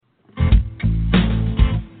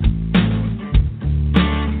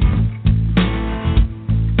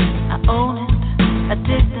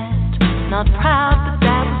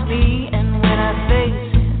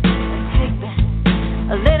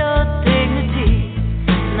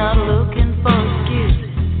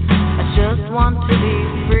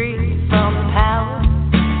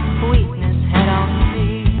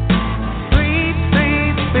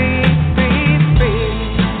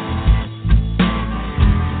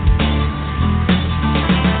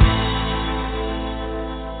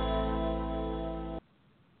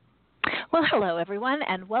Hello, everyone,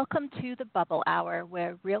 and welcome to the Bubble Hour,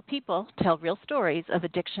 where real people tell real stories of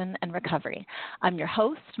addiction and recovery. I'm your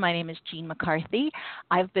host. My name is Jean McCarthy.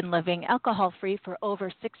 I've been living alcohol-free for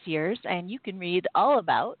over 6 years, and you can read all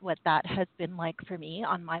about what that has been like for me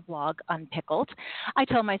on my blog, Unpickled. I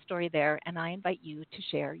tell my story there, and I invite you to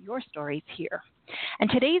share your stories here. And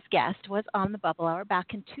today's guest was on the Bubble Hour back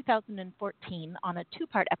in 2014 on a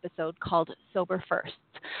two-part episode called Sober Firsts.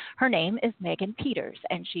 Her name is Megan Peters,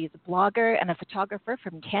 and she's a blogger and a photographer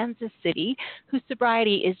from Kansas City whose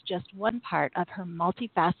sobriety is just one part of her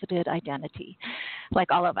multifaceted identity.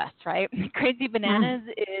 Like all of us, right? Crazy Bananas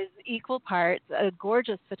is equal parts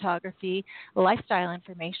gorgeous photography, lifestyle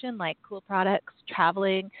information like cool products,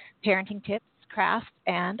 traveling, parenting tips, crafts,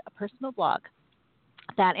 and a personal blog.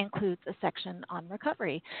 That includes a section on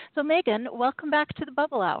recovery. So, Megan, welcome back to the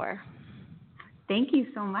Bubble Hour. Thank you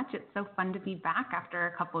so much. It's so fun to be back after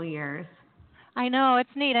a couple years. I know, it's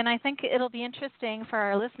neat, and I think it'll be interesting for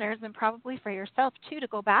our listeners and probably for yourself, too, to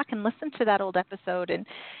go back and listen to that old episode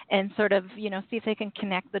and sort of, see if they can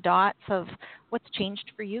connect the dots of what's changed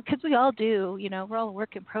for you, because we all do, we're all a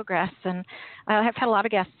work in progress, and I've had a lot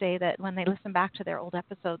of guests say that when they listen back to their old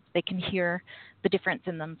episodes, they can hear the difference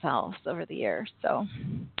in themselves over the years, so,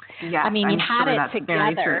 yes, you had it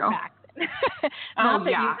together back Not that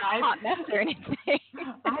you got hot mess or anything.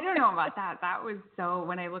 I don't know about that. That was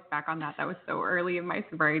when I look back on that was so early in my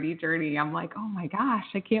sobriety journey. I'm like, oh my gosh,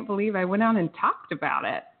 I can't believe I went on and talked about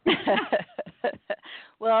it.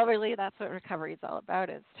 Well, really, that's what recovery is all about,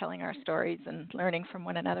 is telling our stories and learning from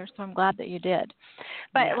one another. So I'm glad that you did.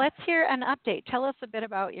 But Let's hear an update. Tell us a bit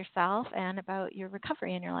about yourself and about your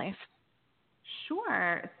recovery in your life.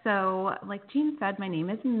 Sure. So like Jean said, my name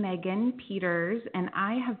is Megan Peters, and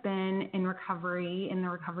I have been in the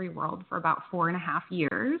recovery world for about 4.5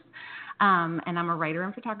 years. And I'm a writer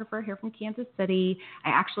and photographer here from Kansas City. I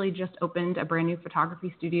actually just opened a brand new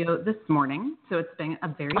photography studio this morning, so it's been a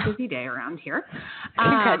very busy day around here.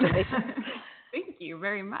 Congratulations. Thank you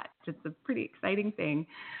very much. It's a pretty exciting thing.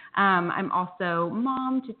 I'm also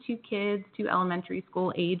mom to 2 kids, 2 elementary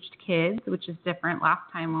school aged kids, which is different. Last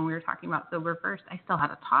time when we were talking about Sober First, I still had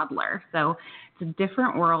a toddler. So it's a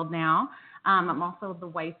different world now. I'm also the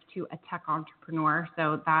wife to a tech entrepreneur.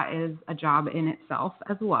 So that is a job in itself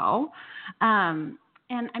as well.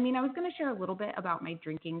 And I was going to share a little bit about my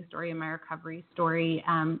drinking story and my recovery story.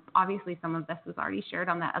 Obviously, some of this was already shared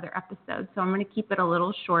on that other episode, so I'm going to keep it a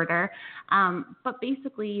little shorter. But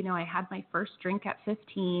basically, I had my first drink at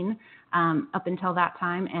 15. Up until that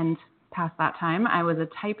time and past that time, I was a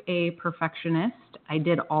type A perfectionist. I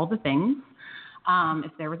did all the things.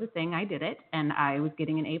 If there was a thing, I did it, and I was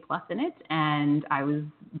getting an A+ in it, and I was,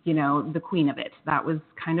 the queen of it. That was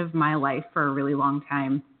kind of my life for a really long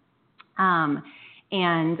time.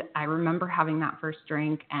 And I remember having that first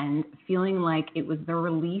drink and feeling like it was the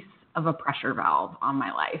release of a pressure valve on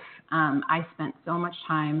my life. I spent so much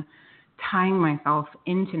time tying myself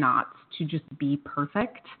into knots to just be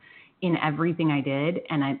perfect in everything I did.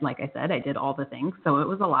 And like I said, I did all the things, so it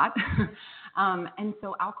was a lot. And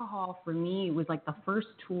so alcohol for me was like the first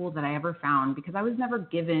tool that I ever found, because I was never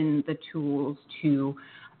given the tools to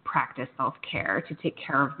practice self-care, to take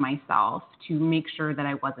care of myself, to make sure that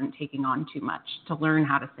I wasn't taking on too much, to learn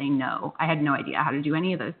how to say no. I had no idea how to do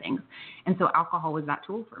any of those things. And so alcohol was that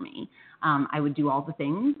tool for me. I would do all the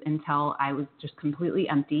things until I was just completely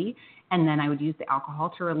empty. And then I would use the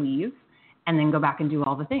alcohol to relieve and then go back and do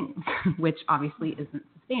all the things, which obviously isn't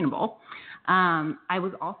sustainable. I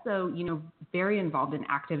was also, very involved in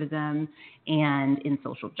activism and in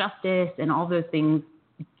social justice and all those things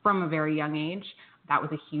from a very young age. That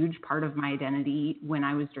was a huge part of my identity when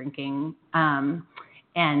I was drinking. And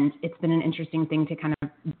it's been an interesting thing to kind of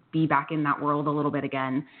be back in that world a little bit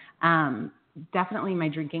again. Definitely my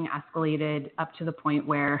drinking escalated up to the point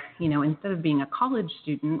where, instead of being a college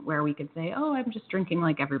student where we could say, oh, I'm just drinking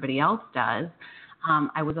like everybody else does,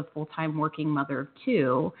 I was a full-time working mother of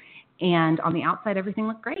 2. And on the outside, everything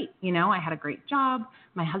looked great. I had a great job.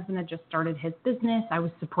 My husband had just started his business. I was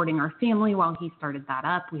supporting our family while he started that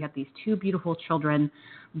up. We had these 2 beautiful children.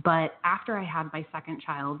 But after I had my second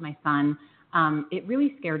child, my son, it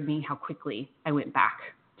really scared me how quickly I went back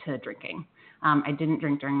to drinking. I didn't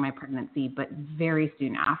drink during my pregnancy, but very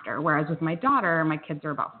soon after. Whereas with my daughter, my kids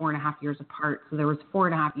are about 4.5 years apart. So there was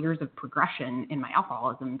 4.5 years of progression in my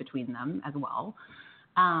alcoholism between them as well.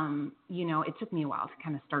 It took me a while to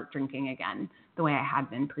kind of start drinking again the way I had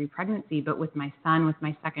been pre-pregnancy. But with my son, with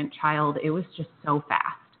my second child, it was just so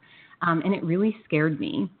fast. And it really scared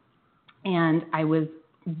me. And I was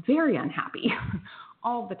very unhappy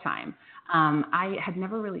all the time. I had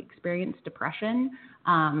never really experienced depression,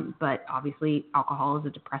 but obviously alcohol is a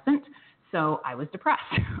depressant. So I was depressed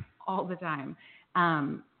all the time.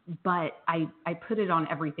 But I put it on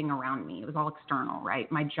everything around me. It was all external,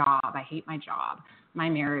 right? My job, I hate my job. My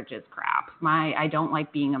marriage is crap. I don't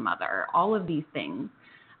like being a mother, all of these things.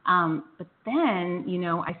 But then,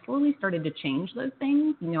 I slowly started to change those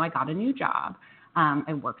things. I got a new job.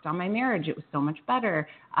 I worked on my marriage. It was so much better.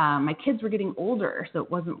 My kids were getting older, so it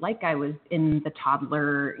wasn't like I was in the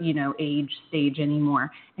toddler, age stage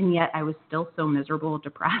anymore. And yet I was still so miserable,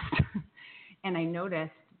 depressed. And I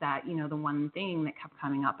noticed that, the one thing that kept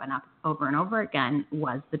coming up and up over and over again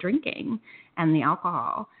was the drinking and the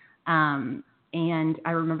alcohol. And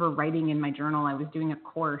I remember writing in my journal, I was doing a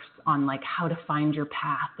course on like how to find your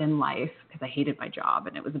path in life because I hated my job.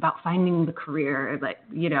 And it was about finding the career that,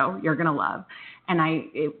 you're going to love. And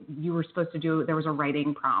you were supposed to do, there was a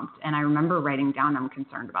writing prompt. And I remember writing down, I'm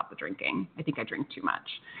concerned about the drinking. I think I drink too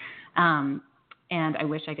much. And I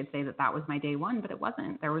wish I could say that that was my day one, but it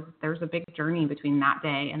wasn't. There was a big journey between that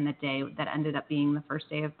day and the day that ended up being the first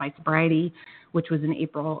day of my sobriety, which was in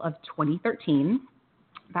April of 2013.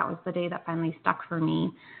 That was the day that finally stuck for me.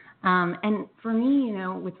 And for me,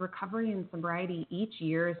 with recovery and sobriety, each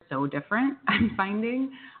year is so different, I'm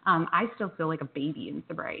finding. I still feel like a baby in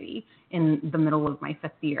sobriety in the middle of my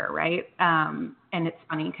 5th year, right? And it's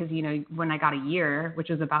funny because, when I got a year, which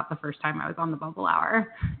was about the first time I was on the Bubble Hour,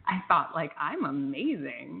 I thought, like, I'm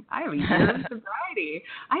amazing. I have a year of sobriety.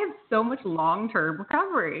 I have so much long-term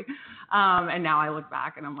recovery. And now I look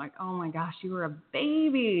back and I'm like, oh, my gosh, you were a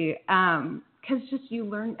baby. Because just you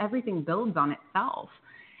learn everything builds on itself.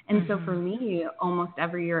 And so for me, almost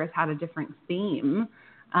every year has had a different theme.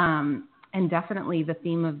 And definitely the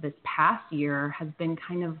theme of this past year has been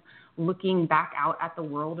kind of looking back out at the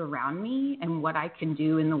world around me and what I can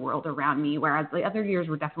do in the world around me, whereas the other years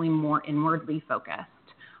were definitely more inwardly focused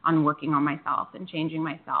on working on myself and changing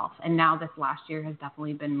myself. And now this last year has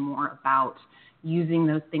definitely been more about using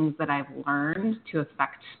those things that I've learned to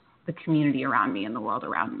affect the community around me and the world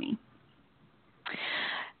around me.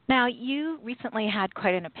 Now, you recently had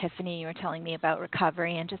quite an epiphany. You were telling me about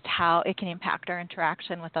recovery and just how it can impact our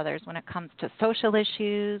interaction with others when it comes to social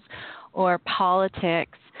issues or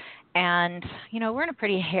politics. And, we're in a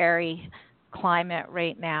pretty hairy climate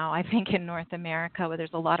right now, I think, in North America, where there's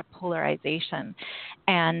a lot of polarization.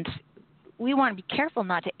 And we want to be careful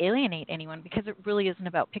not to alienate anyone because it really isn't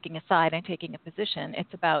about picking a side and taking a position.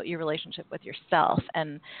 It's about your relationship with yourself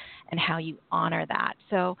and how you honor that.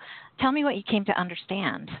 So tell me what you came to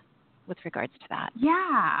understand with regards to that.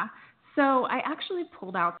 Yeah. So I actually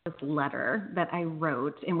pulled out this letter that I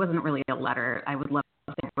wrote. It wasn't really a letter. I would love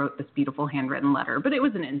to say I wrote this beautiful handwritten letter, but it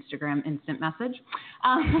was an Instagram instant message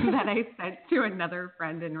that I sent to another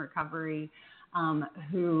friend in recovery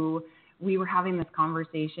who we were having this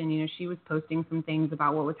conversation. She was posting some things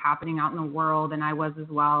about what was happening out in the world, and I was as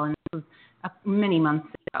well. And it was many months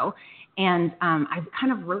ago. And I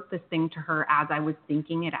kind of wrote this thing to her as I was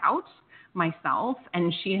thinking it out myself.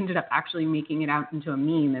 And she ended up actually making it out into a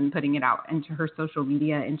meme and putting it out into her social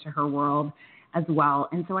media, into her world as well.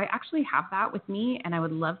 And so I actually have that with me, and I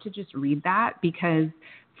would love to just read that because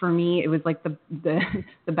for me, it was like the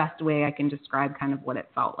best way I can describe kind of what it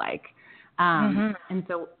felt like. And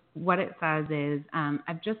so what it says is,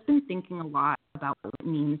 I've just been thinking a lot about what it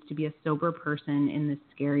means to be a sober person in this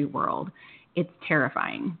scary world. It's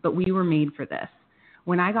terrifying, but we were made for this.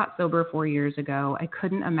 When I got sober 4 years ago, I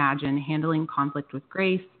couldn't imagine handling conflict with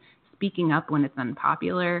grace, speaking up when it's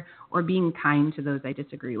unpopular, or being kind to those I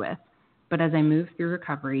disagree with. But as I moved through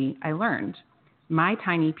recovery, I learned. My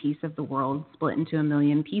tiny piece of the world split into a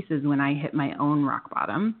million pieces when I hit my own rock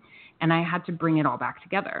bottom, and I had to bring it all back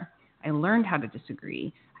together. I learned how to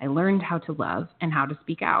disagree. I learned how to love and how to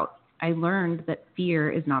speak out. I learned that fear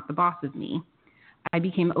is not the boss of me. I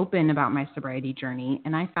became open about my sobriety journey,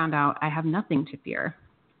 and I found out I have nothing to fear.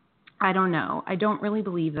 I don't know. I don't really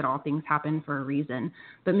believe that all things happen for a reason,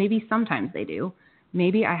 but maybe sometimes they do.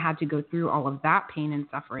 Maybe I had to go through all of that pain and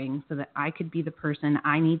suffering so that I could be the person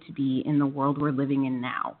I need to be in the world we're living in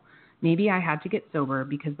now. Maybe I had to get sober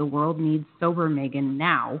because the world needs sober Megan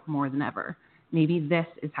now more than ever. Maybe this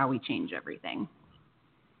is how we change everything.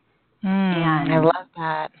 And I love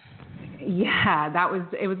that. Yeah,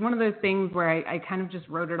 it was one of those things where I kind of just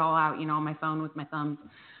wrote it all out, on my phone with my thumbs.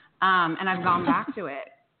 And I've gone back to it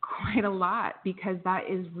quite a lot because that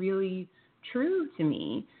is really true to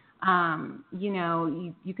me.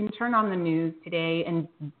 You can turn on the news today and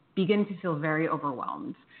begin to feel very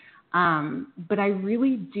overwhelmed. But I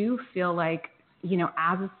really do feel like,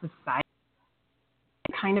 as a society,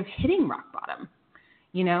 kind of hitting rock bottom.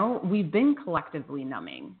 We've been collectively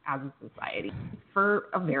numbing as a society for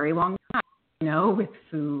a very long time. with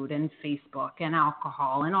food and Facebook and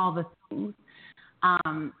alcohol and all the things.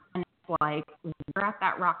 And it's like we're at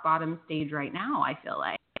that rock bottom stage right now, I feel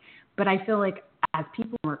like. But I feel like as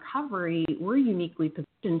people in recovery, we're uniquely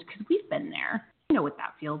positioned because we've been there. We know what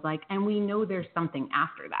that feels like, and we know there's something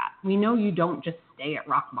after that. We know you don't just stay at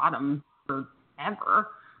rock bottom forever.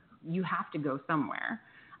 You have to go somewhere.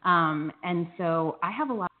 And so I have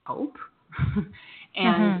a lot of hope.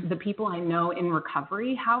 And the people I know in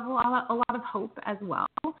recovery have a lot of hope as well.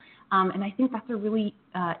 And I think that's a really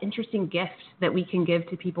interesting gift that we can give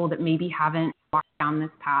to people that maybe haven't walked down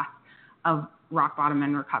this path of rock bottom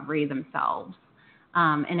and recovery themselves.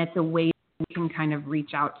 And it's a way we can kind of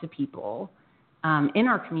reach out to people in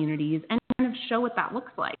our communities and kind of show what that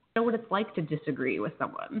looks like, show what it's like to disagree with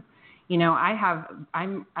someone.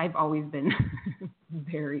 I've always been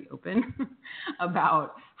very open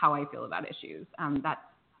about how I feel about issues.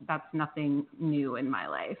 That's nothing new in my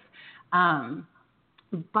life.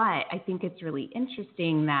 But I think it's really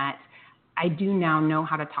interesting that I do now know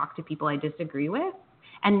how to talk to people I disagree with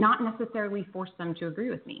and not necessarily force them to agree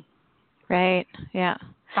with me. Right. Yeah.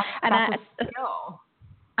 That's a skill.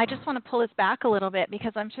 I just want to pull this back a little bit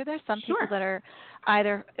because I'm sure there's some people that are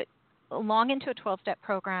either long into a 12-step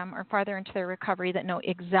program or farther into their recovery that know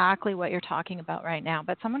exactly what you're talking about right now.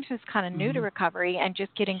 But someone who's kind of new to recovery and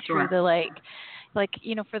just getting through the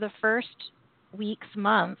for the first weeks,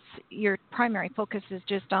 months, your primary focus is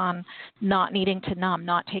just on not needing to numb,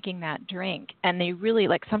 not taking that drink. And they really,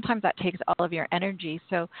 sometimes that takes all of your energy.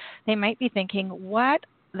 So they might be thinking, what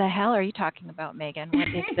the hell are you talking about, Megan? What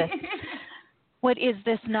is this? What is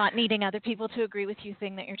this not needing other people to agree with you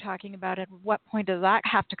thing that you're talking about? At what point does that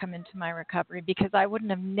have to come into my recovery? Because I wouldn't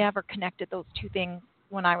have never connected those two things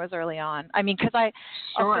when I was early on. I mean, because I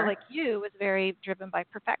also, like you, was very driven by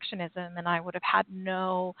perfectionism, and I would have had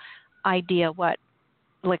no idea what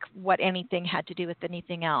anything had to do with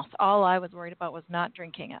anything else. All I was worried about was not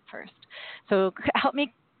drinking at first. So help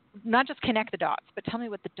me not just connect the dots, but tell me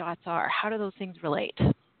what the dots are. How do those things relate?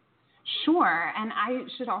 Sure. And I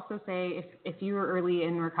should also say, if you are early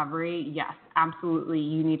in recovery, yes, absolutely,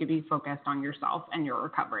 you need to be focused on yourself and your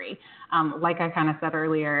recovery. Like I kind of said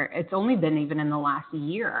earlier, it's only been even in the last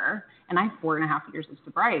year, and I have 4.5 years of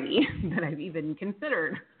sobriety, that I've even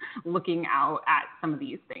considered looking out at some of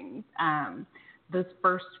these things. Those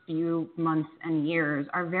first few months and years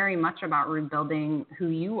are very much about rebuilding who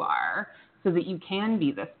you are, so that you can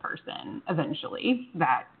be this person eventually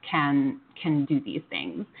that can do these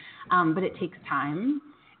things. But it takes time,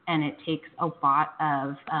 and it takes a lot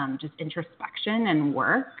of just introspection and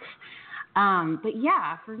work. But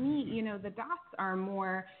yeah, for me, the dots are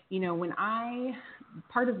more,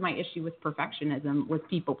 part of my issue with perfectionism was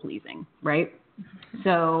people pleasing, right?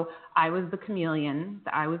 So I was the chameleon.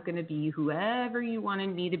 I was going to be whoever you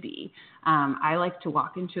wanted me to be. I like to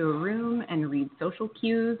walk into a room and read social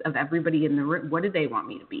cues of everybody in the room. What did they want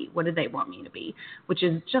me to be? What did they want me to be? Which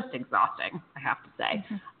is just exhausting, I have to say.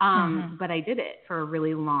 But I did it for a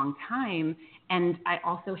really long time. And I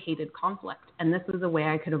also hated conflict. And this was a way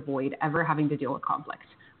I could avoid ever having to deal with conflict,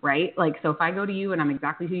 right? So if I go to you and I'm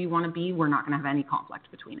exactly who you want to be, we're not going to have any conflict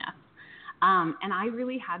between us. And I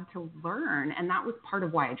really had to learn, and that was part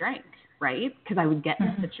of why I drank, right? Because I would get in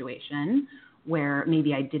a situation where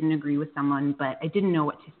maybe I didn't agree with someone, but I didn't know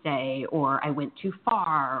what to say, or I went too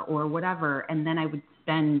far, or whatever. And then I would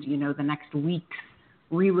spend, the next weeks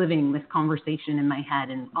reliving this conversation in my head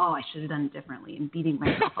and, I should have done it differently, and beating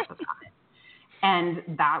myself up about it.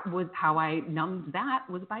 And that was how I numbed that,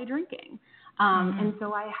 was by drinking. And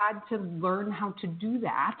so I had to learn how to do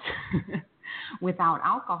that without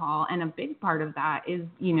alcohol. And a big part of that is,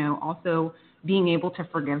 also being able to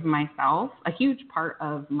forgive myself. A huge part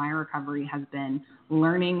of my recovery has been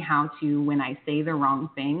learning how to, when I say the wrong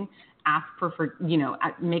thing, ask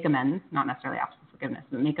make amends, not necessarily ask for forgiveness,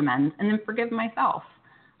 but make amends, and then forgive myself.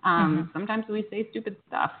 Sometimes we say stupid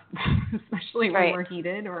stuff, especially when we're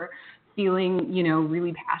heated or feeling,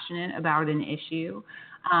 really passionate about an issue.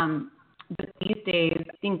 But these days,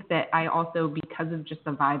 I think that I also, because of just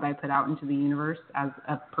the vibe I put out into the universe as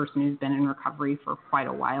a person who's been in recovery for quite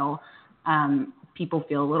a while, people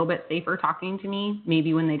feel a little bit safer talking to me,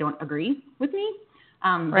 maybe when they don't agree with me,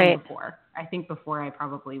 than before. I think before I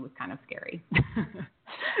probably was kind of scary.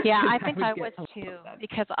 Yeah, I think I was too,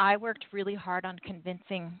 because I worked really hard on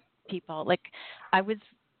convincing people. I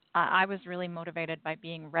was really motivated by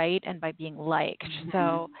being right and by being liked.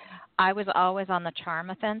 So I was always on the charm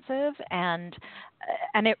offensive, and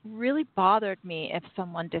it really bothered me if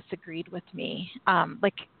someone disagreed with me.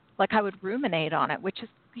 like I would ruminate on it, which is,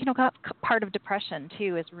 got part of depression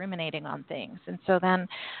too, is ruminating on things. And so then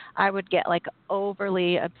I would get like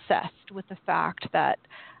overly obsessed with the fact that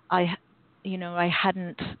I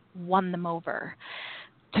hadn't won them over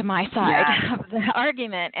to my side of the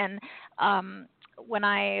argument. And when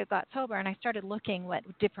I got sober and I started looking what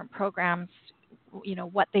different programs,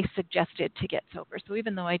 what they suggested to get sober. So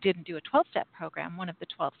even though I didn't do a 12-step program, one of the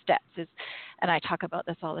 12 steps is, and I talk about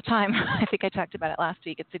this all the time, I think I talked about it last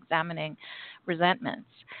week, it's examining resentments.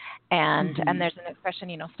 And there's an expression,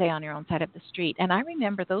 stay on your own side of the street. And I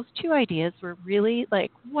remember those two ideas were really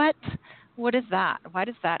like, what is that? Why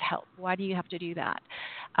does that help? Why do you have to do that?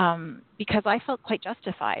 Because I felt quite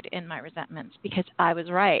justified in my resentments because I was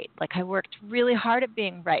right. Like I worked really hard at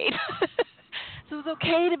being right. So it was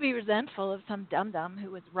okay to be resentful of some dum-dum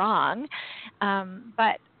who was wrong.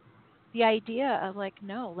 But the idea of like,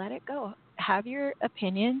 no, let it go. Have your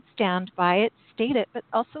opinion, stand by it, state it, but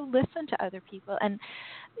also listen to other people and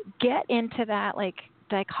get into that like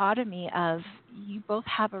dichotomy of you both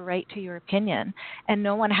have a right to your opinion and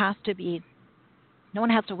no one has to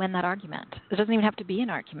win that argument. It doesn't even have to be an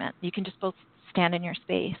argument. You can just both stand in your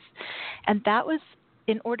space. And that was,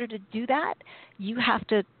 in order to do that, you have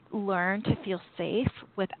to learn to feel safe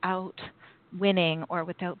without winning or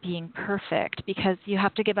without being perfect, because you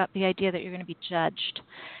have to give up the idea that you're going to be judged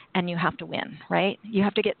and you have to win, right? You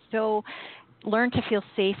have to learn to feel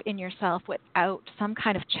safe in yourself without some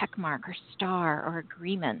kind of check mark or star or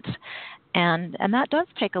agreement. And that does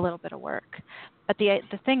take a little bit of work. But the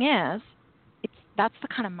thing is, that's the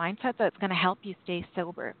kind of mindset that's going to help you stay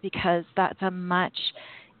sober, because that's a much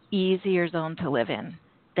easier zone to live in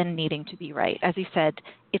than needing to be right. As you said,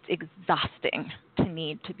 it's exhausting to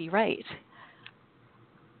need to be right.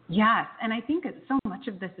 Yes, and I think so much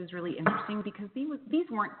of this is really interesting because these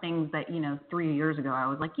weren't things that, 3 years ago I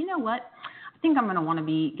was like, you know what, I think I'm going to want to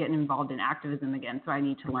be getting involved in activism again, so I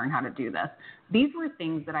need to learn how to do this. These were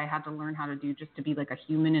things that I had to learn how to do just to be like a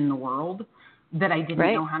human in the world that I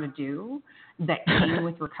didn't know how to do, that came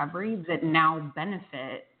with recovery, that now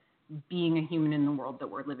benefit being a human in the world that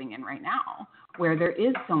we're living in right now, where there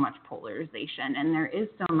is so much polarization and there is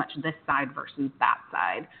so much this side versus that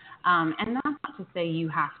side. And that's not to say you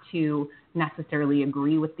have to necessarily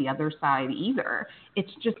agree with the other side either.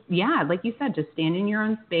 It's just, like you said, just stand in your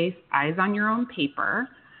own space, eyes on your own paper,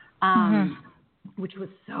 which was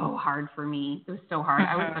so hard for me. It was so hard.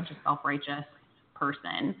 I was such a self-righteous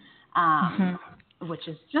person. Which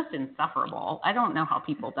is just insufferable. I don't know how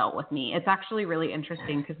people dealt with me. It's actually really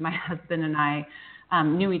interesting because my husband and I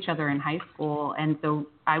knew each other in high school, and so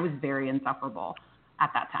I was very insufferable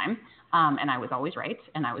at that time. And I was always right,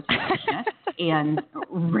 and I was perfectionist. And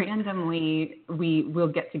randomly, we'll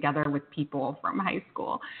get together with people from high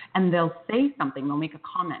school, and they'll say something. They'll make a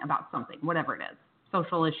comment about something, whatever it is,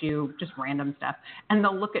 social issue, just random stuff. And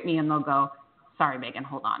they'll look at me and they'll go, sorry, Megan,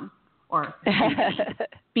 hold on. Or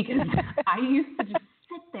because I used to just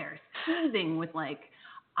sit there seething with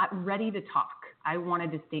ready to talk. I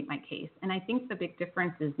wanted to state my case. And I think the big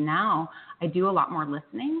difference is now I do a lot more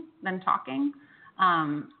listening than talking.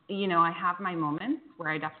 I have my moments where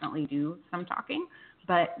I definitely do some talking,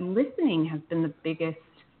 but listening has been the biggest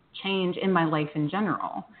change in my life in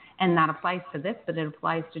general. And that applies to this, but it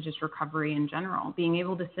applies to just recovery in general. Being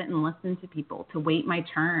able to sit and listen to people, to wait my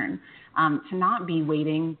turn, to not be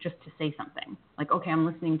waiting just to say something. Like, okay, I'm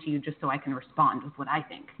listening to you just so I can respond with what I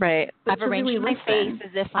think. Right. But I've arranged my face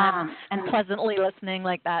as if I'm pleasantly listening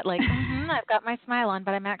like that. Like, I've got my smile on,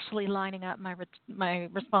 but I'm actually lining up my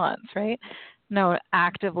response, right? No,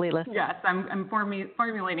 actively listening. Yes, I'm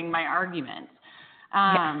formulating my argument.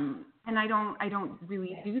 And I don't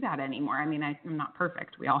really do that anymore. I mean, I'm not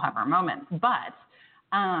perfect. We all have our moments, but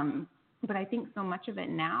I think so much of it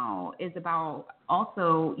now is about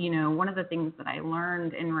also, one of the things that I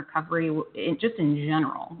learned in recovery, just in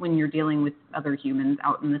general, when you're dealing with other humans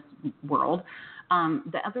out in this world,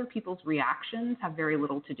 the other people's reactions have very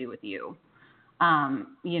little to do with you.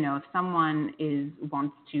 If someone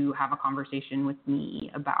wants to have a conversation with me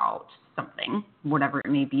about something, whatever it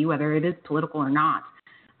may be, whether it is political or not,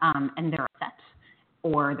 and they're upset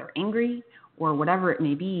or they're angry or whatever it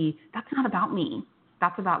may be, that's not about me.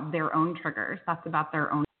 That's about their own triggers. That's about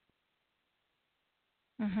their own.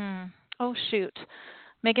 Oh, shoot.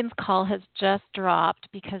 Megan's call has just dropped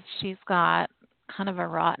because she's got kind of a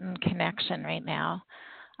rotten connection right now.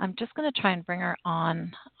 I'm just going to try and bring her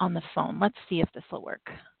on the phone. Let's see if this will work,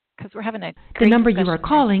 because we're having a great The number you discussion are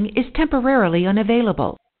calling is temporarily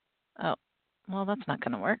unavailable. Oh, well, that's not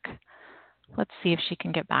going to work. Let's see if she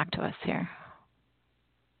can get back to us here.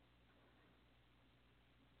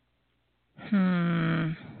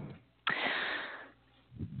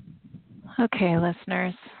 Okay,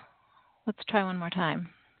 listeners, let's try one more time.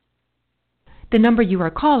 The number you are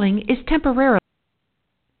calling is temporarily.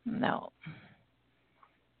 No.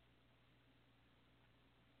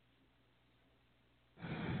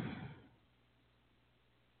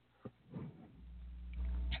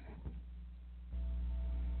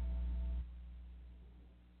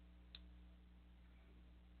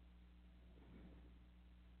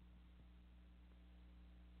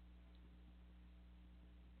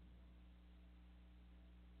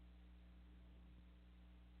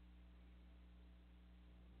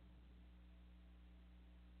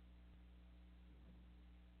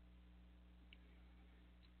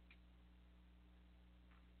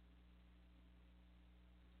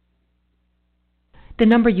 The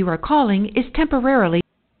number you are calling is temporarily.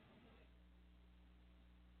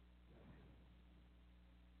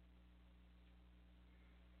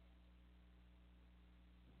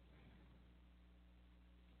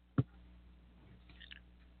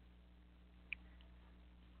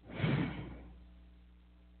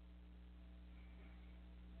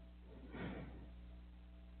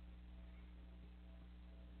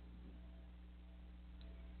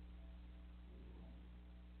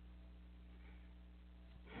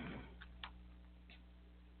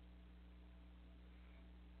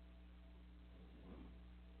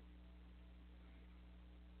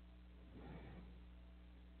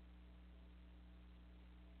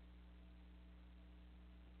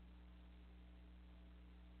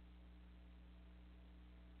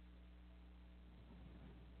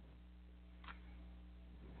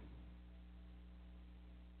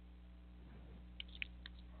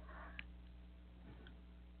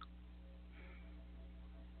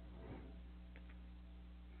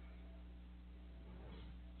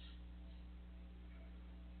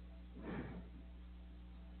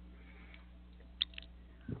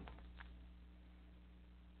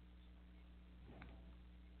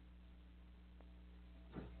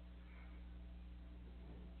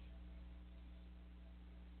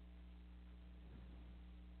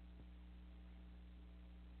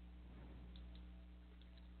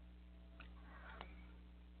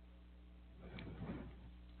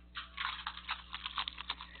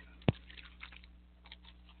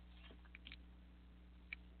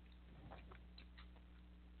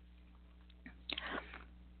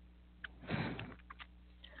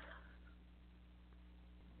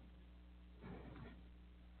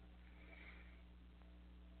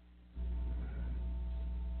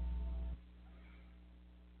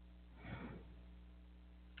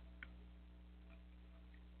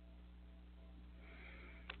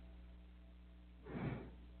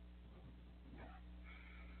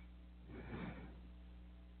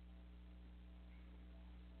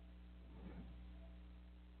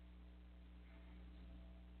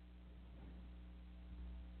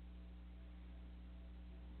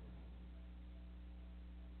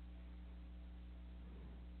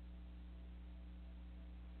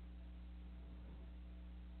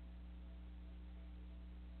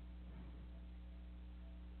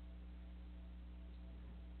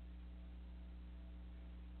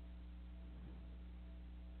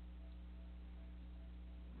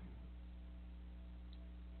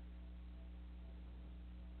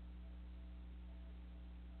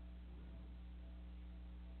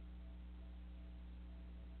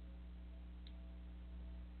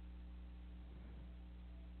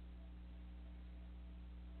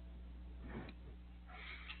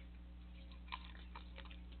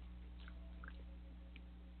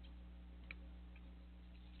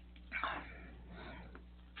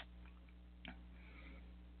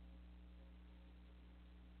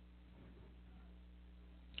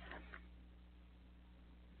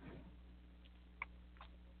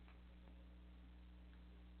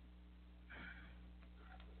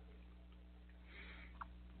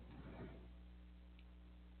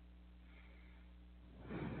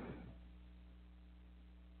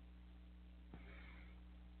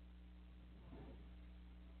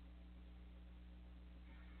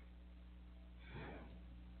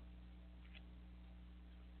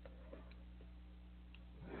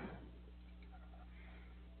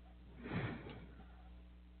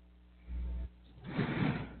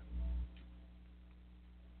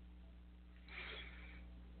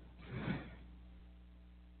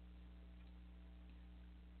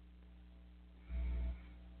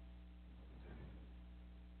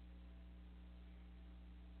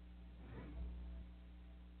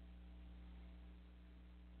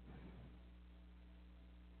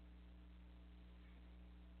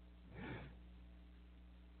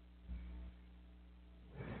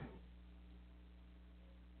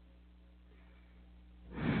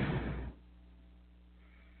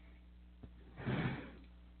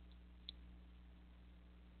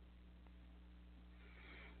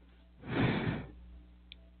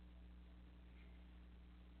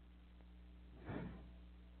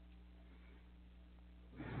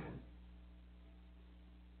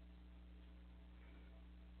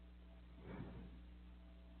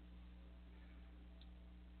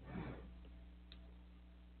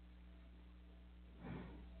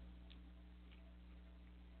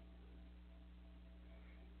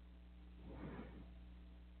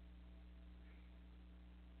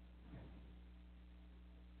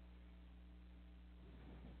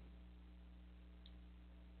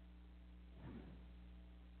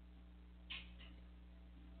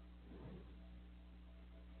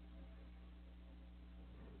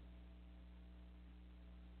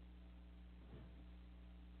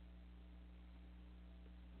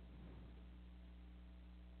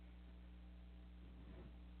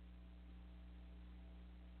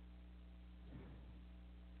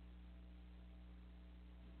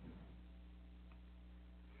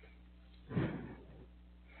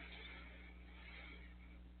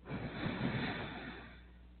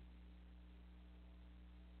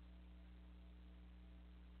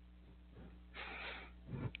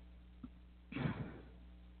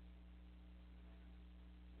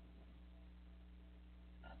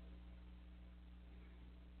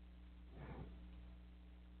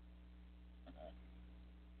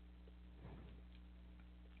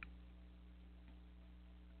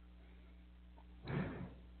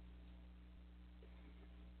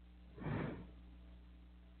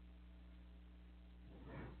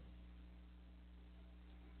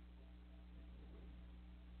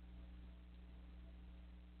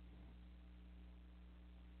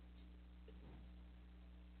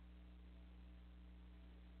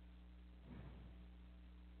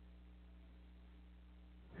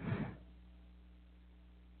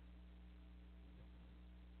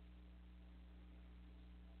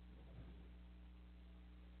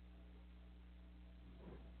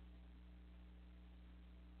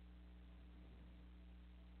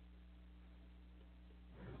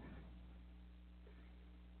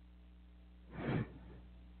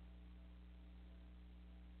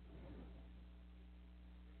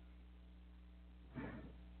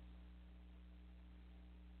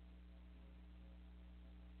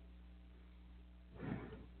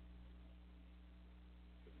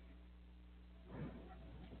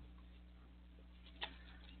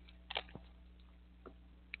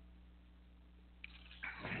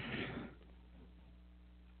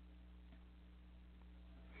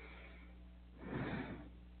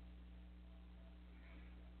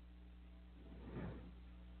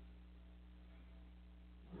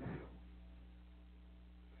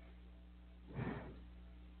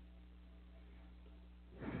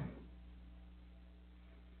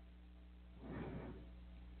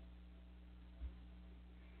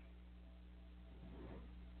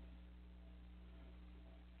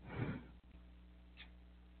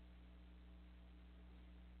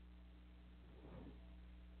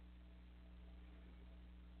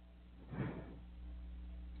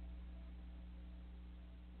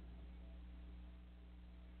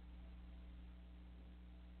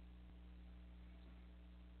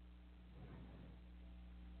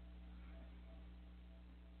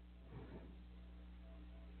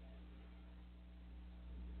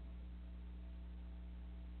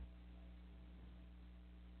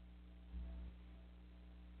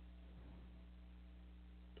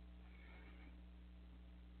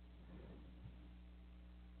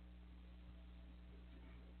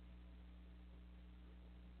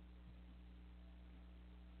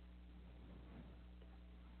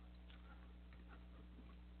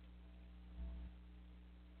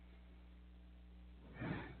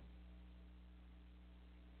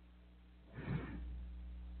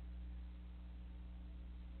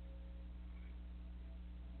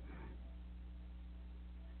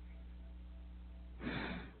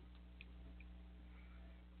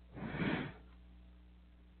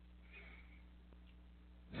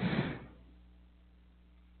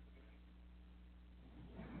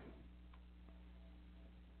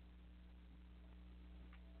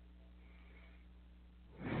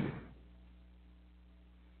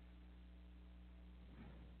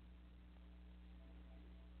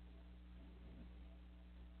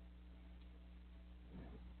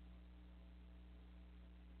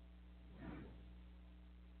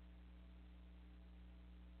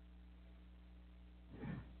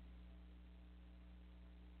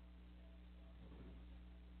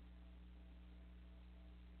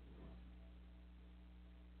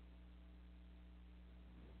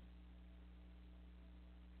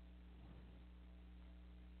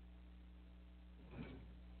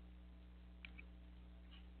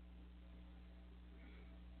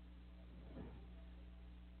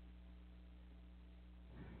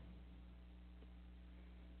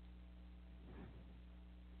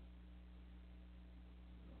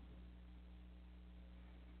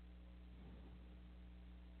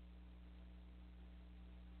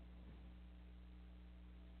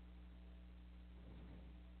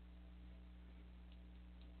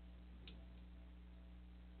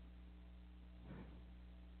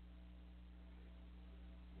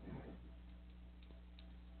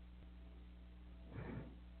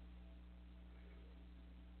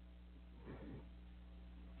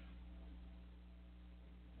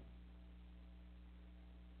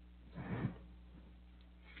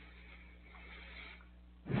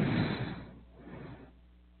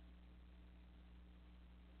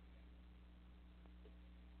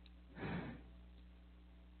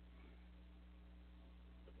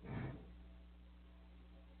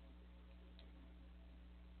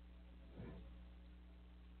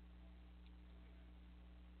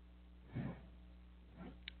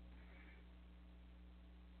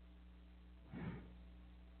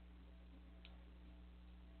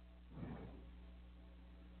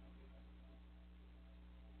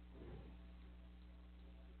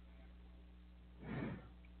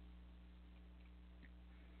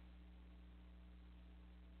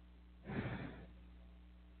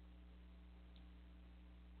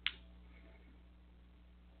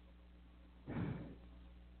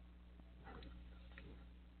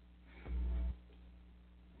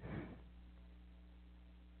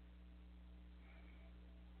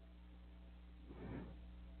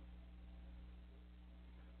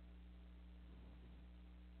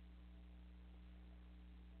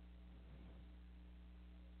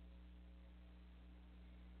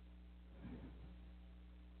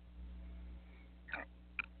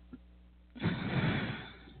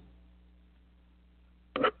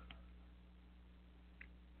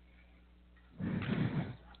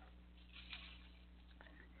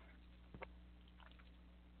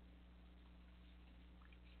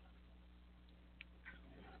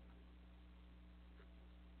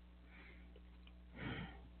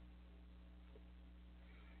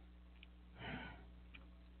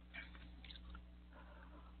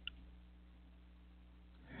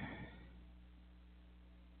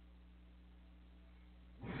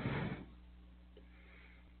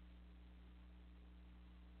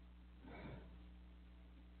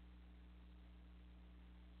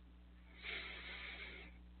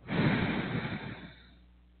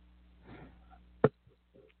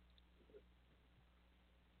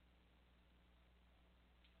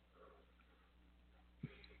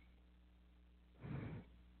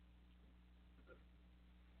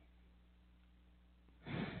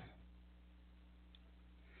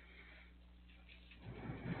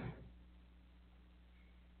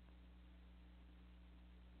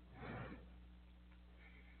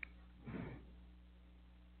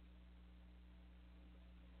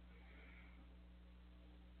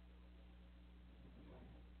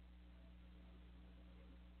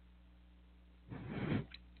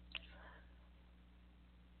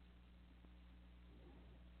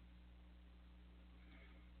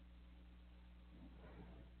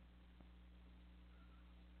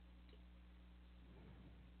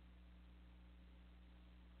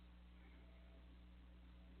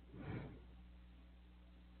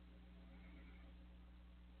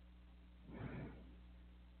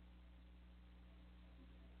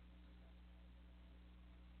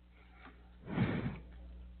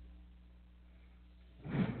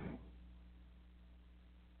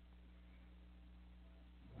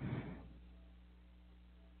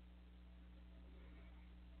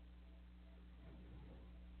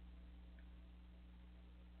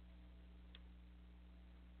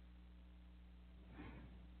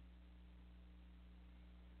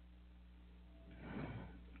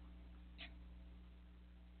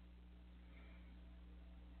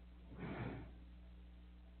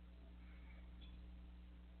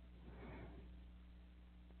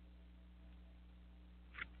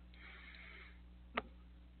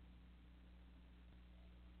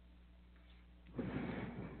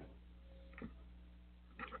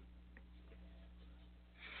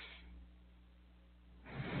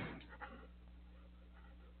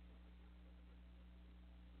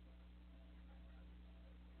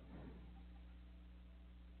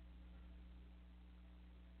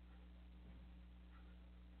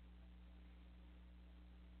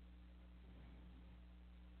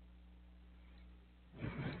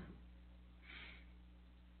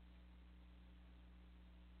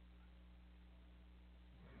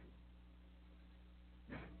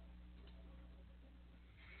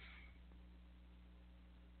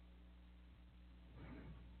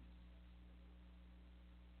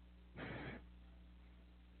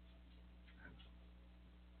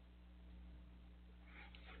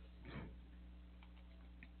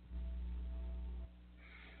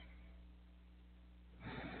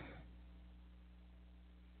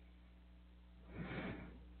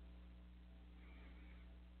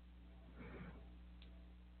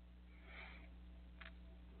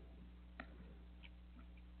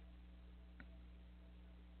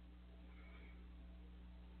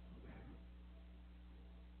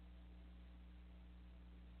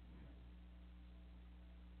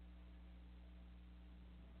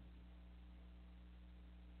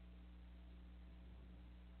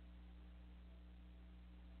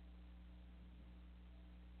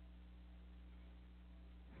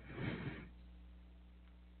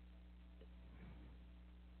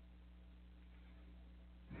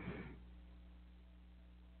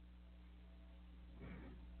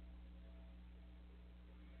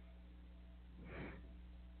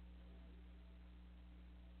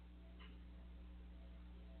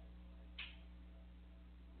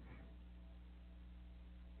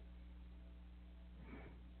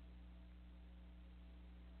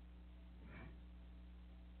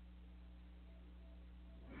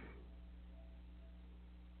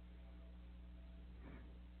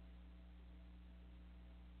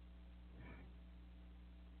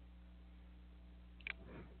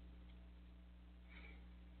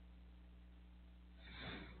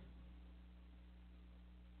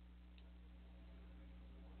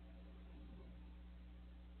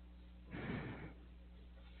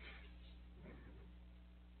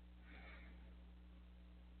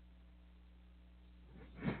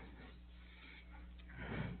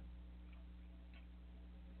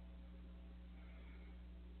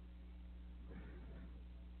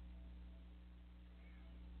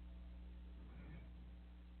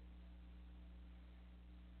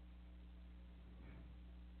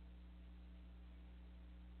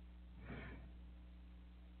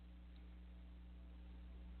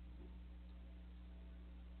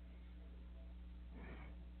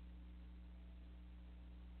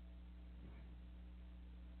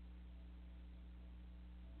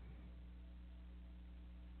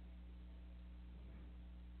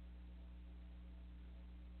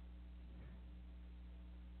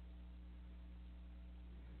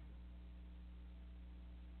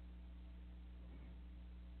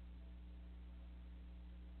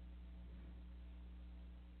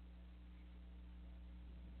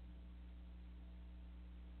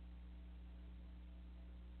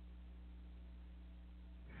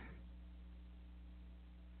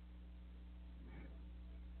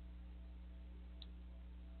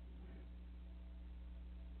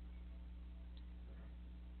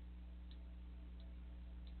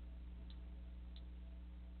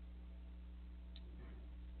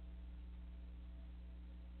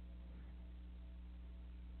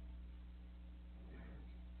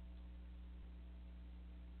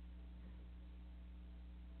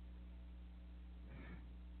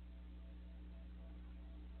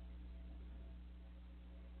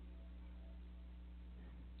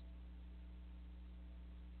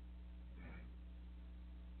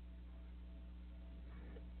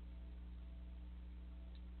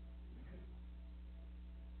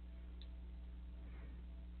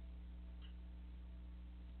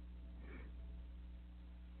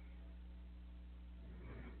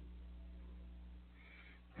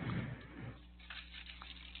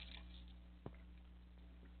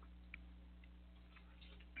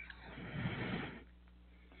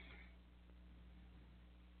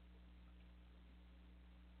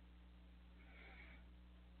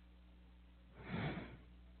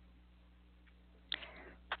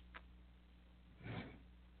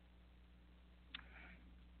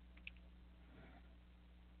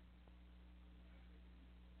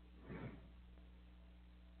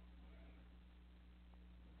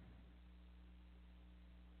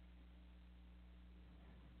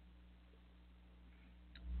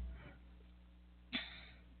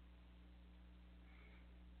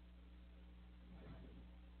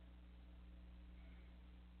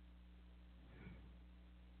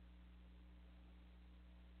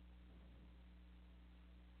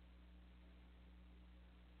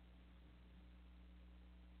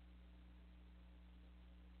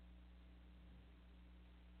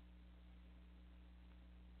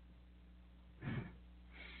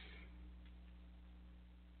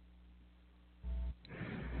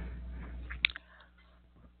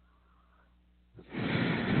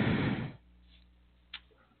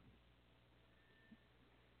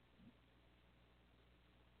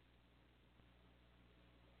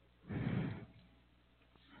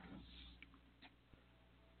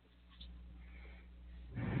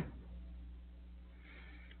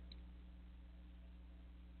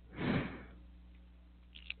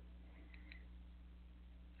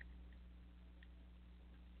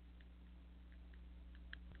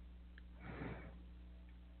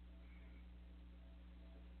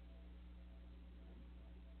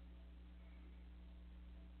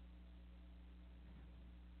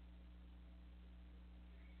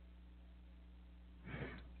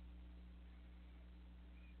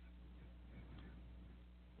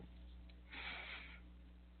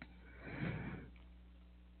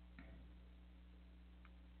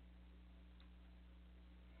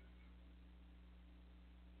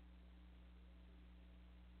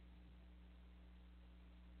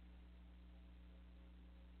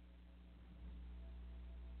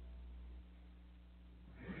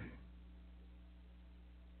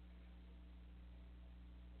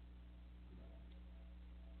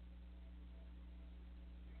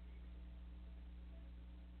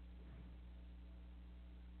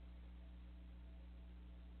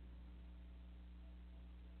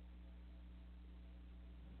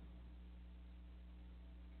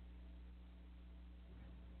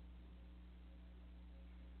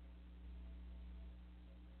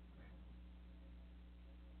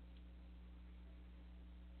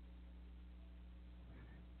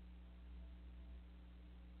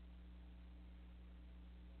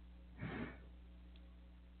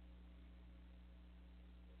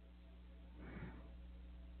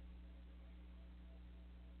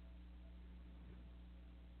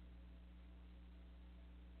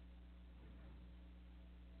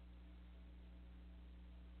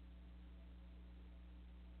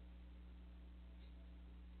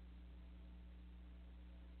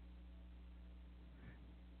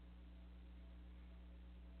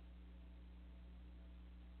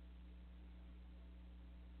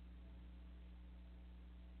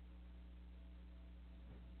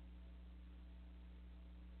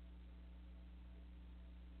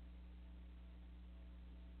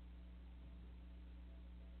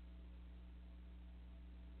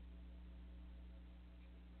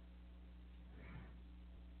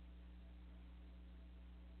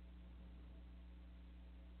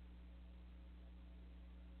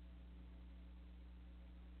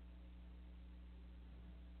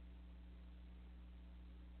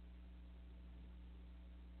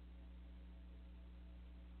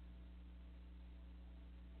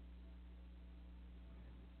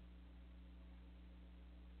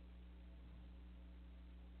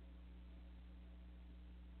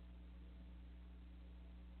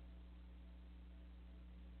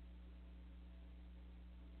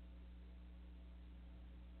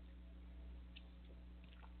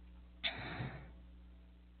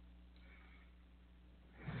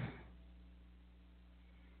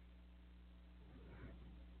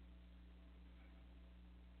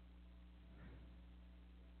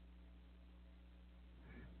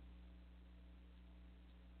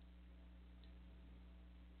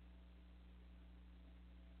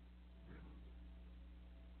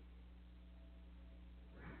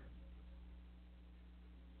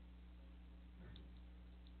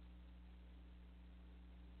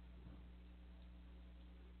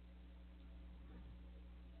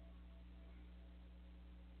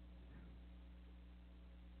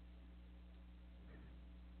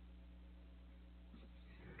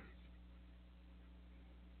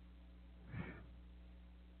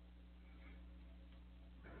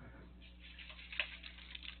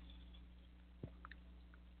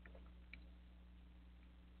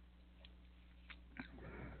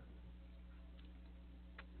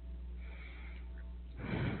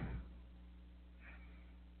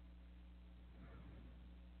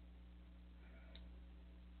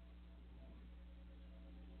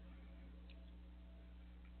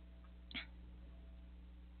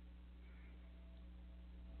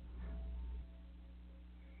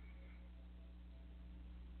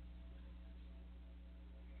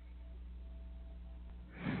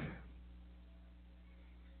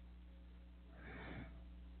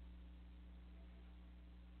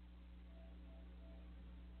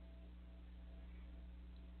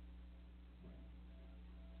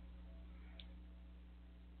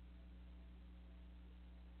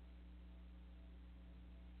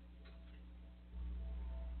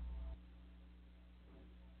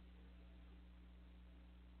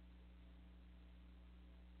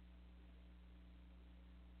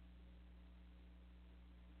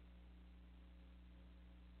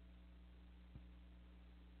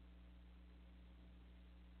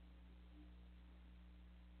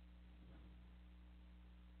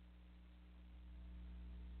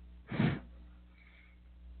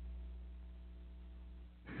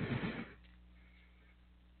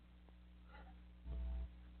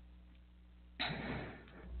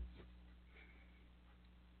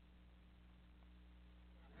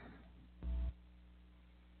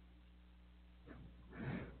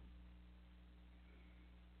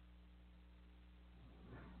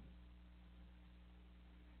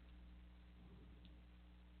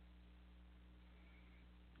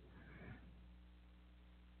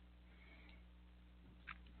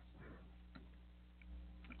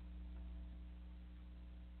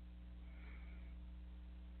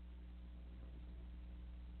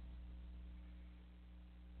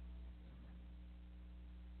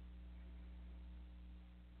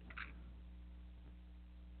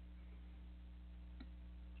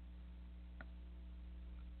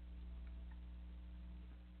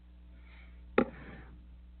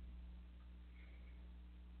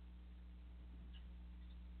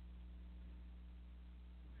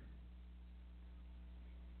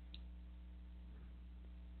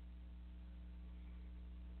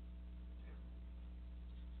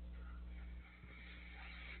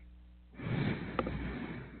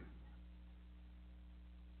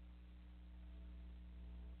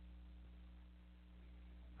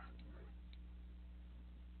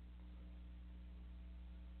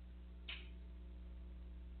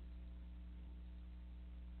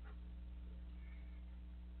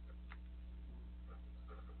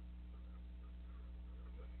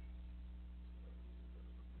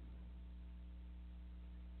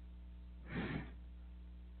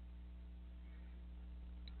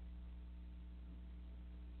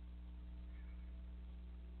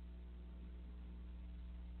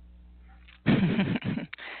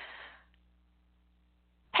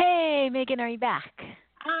 Megan, are you back?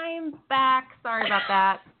 I'm back. Sorry about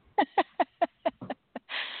that.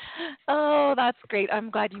 Oh, that's great.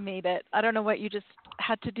 I'm glad you made it. I don't know what you just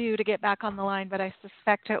had to do to get back on the line, but I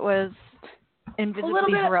suspect it was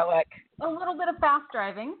invisibly heroic. A little bit of fast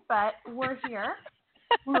driving, but we're here.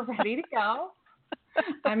 We're ready to go.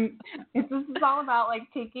 This is all about like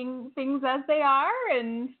taking things as they are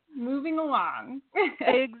and moving along.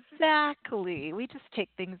 Exactly. We just take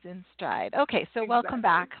things in stride. Okay, so Welcome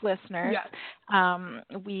back, listeners. Yes.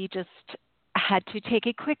 We just had to take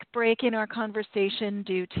a quick break in our conversation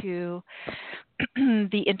due to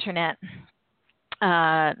the internet.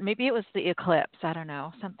 Maybe it was the eclipse. I don't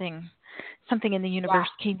know. Something in the universe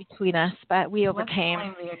came between us, but we overcame.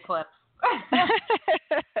 Let's blame the eclipse.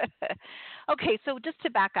 Okay, so just to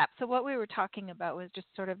back up, so what we were talking about was just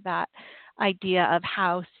sort of that idea of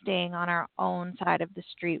how staying on our own side of the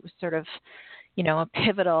street was sort of, a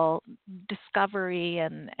pivotal discovery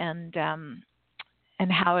and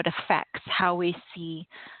how it affects how we see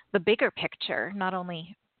the bigger picture, not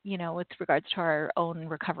only, with regards to our own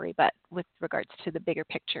recovery, but with regards to the bigger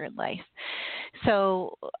picture in life.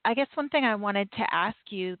 So I guess one thing I wanted to ask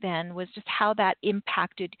you then was just how that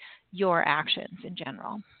impacted your actions in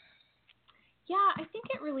general. Yeah, I think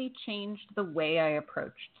it really changed the way I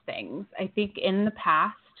approached things. I think in the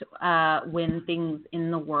past, when things in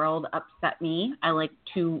the world upset me, I like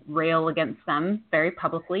to rail against them very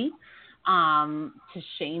publicly, to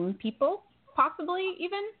shame people, possibly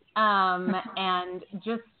even, and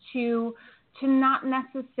just to not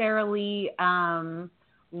necessarily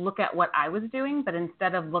look at what I was doing, but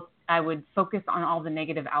instead I would focus on all the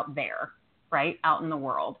negative out there, right, out in the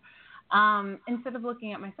world, instead of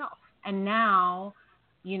looking at myself. And now,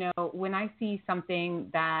 when I see something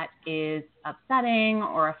that is upsetting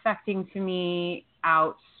or affecting to me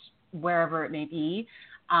out wherever it may be,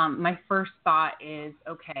 my first thought is,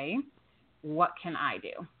 okay, what can I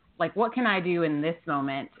do? Like, what can I do in this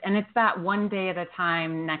moment? And it's that one day at a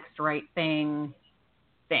time, next right thing,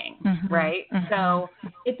 mm-hmm. right? Mm-hmm. So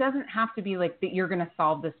it doesn't have to be like that you're going to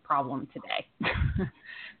solve this problem today.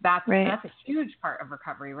 That's a huge part of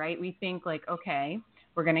recovery, right? We think like, okay,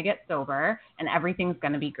 we're going to get sober and everything's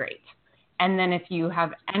going to be great. And then if you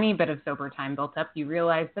have any bit of sober time built up, you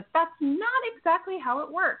realize that that's not exactly how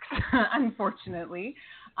it works, unfortunately.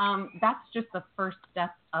 That's just the first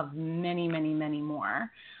step of many, many, many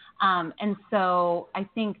more. And so I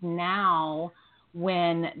think now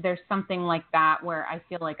when there's something like that where I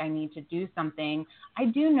feel like I need to do something, I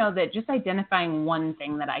do know that just identifying one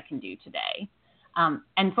thing that I can do today,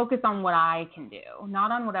 and focus on what I can do,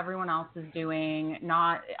 not on what everyone else is doing,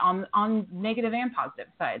 not on negative and positive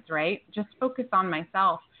sides, right? Just focus on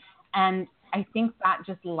myself. And I think that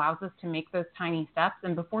just allows us to make those tiny steps.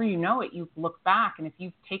 And before you know it, you look back. And if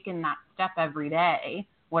you've taken that step every day,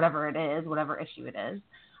 whatever it is, whatever issue it is,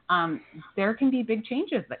 there can be big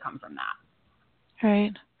changes that come from that.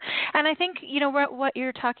 Right. And I think, what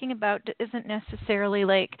you're talking about isn't necessarily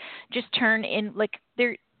like just turn in like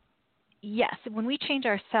there. Yes, when we change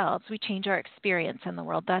ourselves, we change our experience in the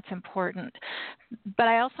world. That's important. But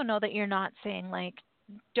I also know that you're not saying like,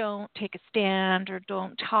 don't take a stand or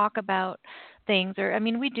don't talk about things. Or, I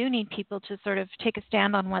mean, we do need people to sort of take a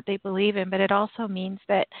stand on what they believe in, but it also means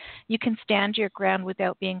that you can stand your ground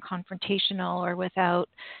without being confrontational or without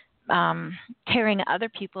tearing other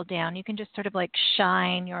people down. You can just sort of like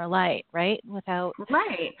shine your light, right?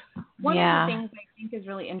 Right. One of the things I think is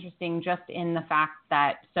really interesting just in the fact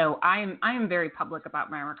that, so I am very public about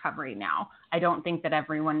my recovery now. I don't think that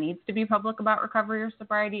everyone needs to be public about recovery or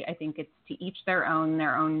sobriety. I think it's to each their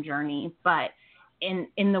own journey. But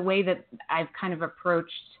in the way that I've kind of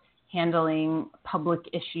approached handling public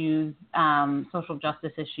issues, social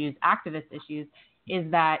justice issues, activist issues, is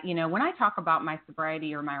that, when I talk about my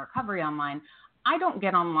sobriety or my recovery online, I don't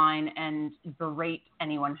get online and berate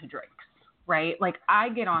anyone who drinks, right? Like I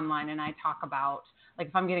get online and I talk about, like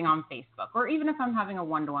if I'm getting on Facebook or even if I'm having a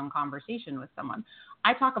one-to-one conversation with someone,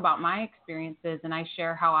 I talk about my experiences and I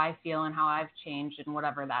share how I feel and how I've changed and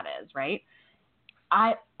whatever that is, right?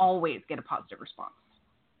 I always get a positive response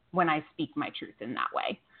when I speak my truth in that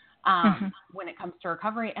way. When it comes to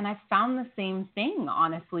recovery. And I found the same thing,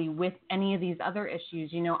 honestly, with any of these other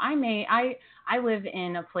issues. I live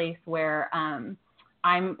in a place where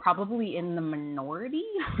I'm probably in the minority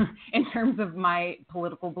in terms of my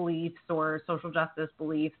political beliefs or social justice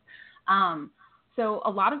beliefs. So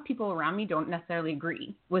a lot of people around me don't necessarily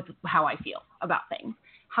agree with how I feel about things.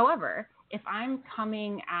 However, if I'm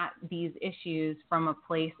coming at these issues from a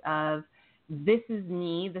place of, this is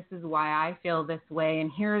me, this is why I feel this way,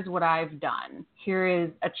 and here's what I've done. Here is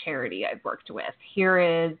a charity I've worked with. Here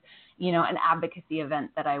is, an advocacy event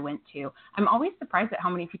that I went to. I'm always surprised at how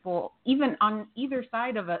many people, even on either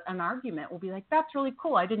side of an argument, will be like, that's really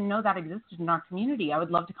cool. I didn't know that existed in our community. I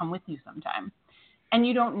would love to come with you sometime. And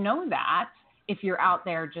you don't know that if you're out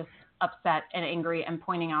there just upset and angry and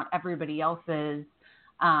pointing out everybody else's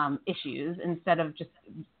issues instead of just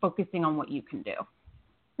focusing on what you can do.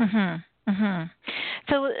 Mm-hmm. Mm-hmm.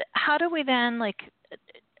 So how do we then,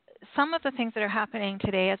 some of the things that are happening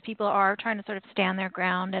today as people are trying to sort of stand their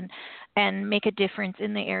ground and make a difference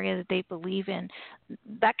in the area that they believe in,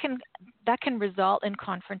 that can result in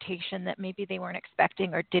confrontation that maybe they weren't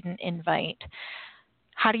expecting or didn't invite.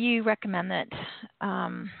 How do you recommend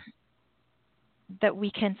that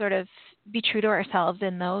we can sort of be true to ourselves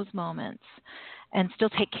in those moments and still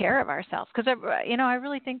take care of ourselves? Because I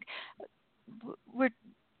really think we're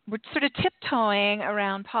sort of tiptoeing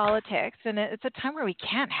around politics, and it's a time where we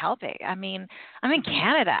can't help it. I mean, I'm in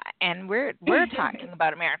Canada, and we're talking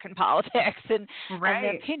about American politics, and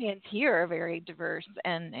the opinions here are very diverse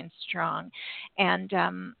and strong, and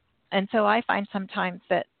so I find sometimes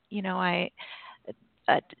that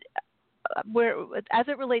as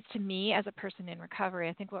it relates to me as a person in recovery,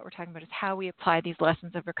 I think what we're talking about is how we apply these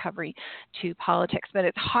lessons of recovery to politics, but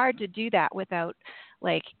it's hard to do that without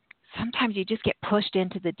sometimes you just get pushed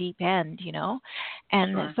into the deep end,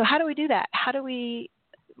 And Sure. So how do we do that? How do we,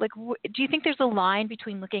 do you think there's a line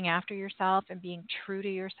between looking after yourself and being true to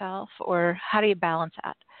yourself, or how do you balance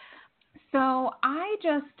that? So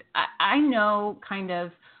I know kind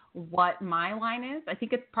of what my line is. I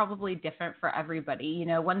think it's probably different for everybody.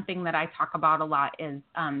 One thing that I talk about a lot is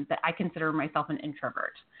that I consider myself an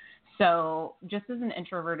introvert. So just as an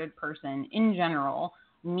introverted person in general,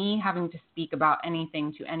 me having to speak about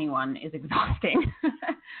anything to anyone is exhausting,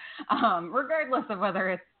 regardless of whether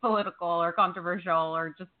it's political or controversial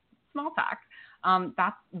or just small talk.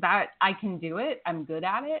 That I can do it. I'm good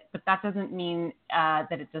at it, but that doesn't mean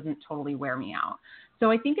that it doesn't totally wear me out.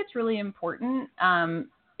 So I think it's really important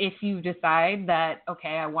if you decide that,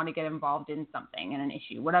 okay, I want to get involved in something, in an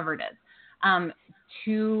issue, whatever it is,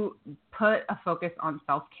 to put a focus on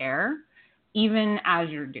self-care, even as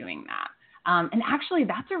you're doing that. And actually,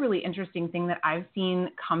 that's a really interesting thing that I've seen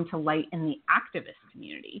come to light in the activist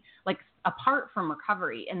community. Apart from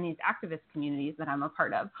recovery, in these activist communities that I'm a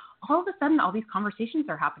part of, all of a sudden, all these conversations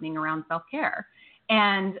are happening around self-care.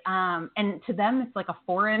 And to them, it's like a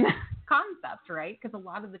foreign concept, right? Because a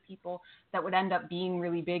lot of the people that would end up being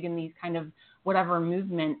really big in these kind of whatever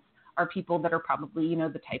movements are people that are probably,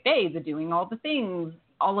 the type A, the doing all the things,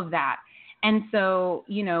 all of that. And so,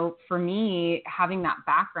 for me, having that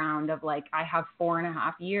background of I have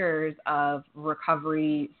 4.5 years of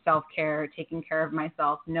recovery, self-care, taking care of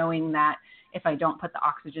myself, knowing that if I don't put the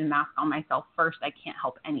oxygen mask on myself first, I can't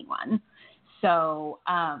help anyone. So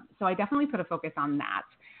I definitely put a focus on that.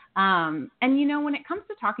 And, when it comes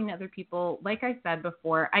to talking to other people, like I said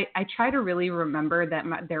before, I try to really remember that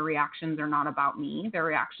their reactions are not about me. Their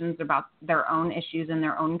reactions are about their own issues and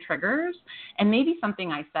their own triggers. And maybe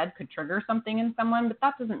something I said could trigger something in someone, but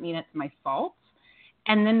that doesn't mean it's my fault.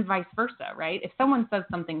 And then vice versa, right? If someone says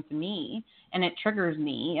something to me and it triggers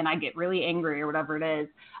me and I get really angry or whatever it is,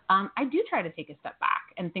 I do try to take a step back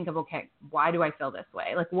and think of, okay, why do I feel this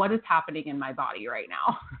way? What is happening in my body right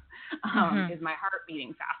now? Is my heart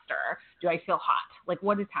beating faster? Do I feel hot?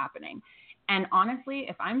 What is happening? And honestly,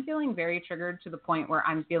 if I'm feeling very triggered to the point where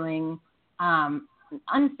I'm feeling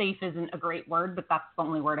unsafe isn't a great word, but that's the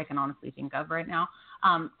only word I can honestly think of right now,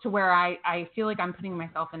 to where I feel like I'm putting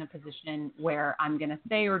myself in a position where I'm going to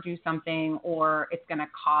say or do something, or it's going to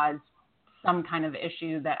cause some kind of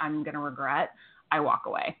issue that I'm going to regret, I walk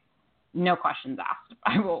away. No questions asked.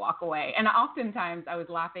 I will walk away. And oftentimes I was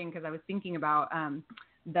laughing because I was thinking about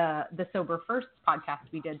the Sober First podcast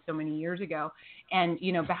we did so many years ago. And,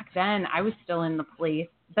 back then I was still in the place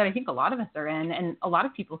that I think a lot of us are in, and a lot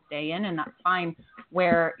of people stay in, and that's fine,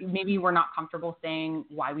 where maybe we're not comfortable saying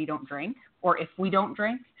why we don't drink or if we don't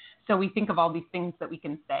drink. So we think of all these things that we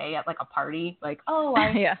can say at a party,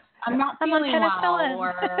 I'm not feeling well,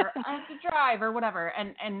 or I have to drive or whatever.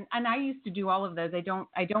 And I used to do all of those. I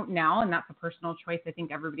don't now, and that's a personal choice. I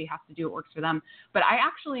think everybody has to do what works for them. But I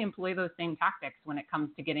actually employ those same tactics when it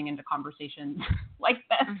comes to getting into conversations like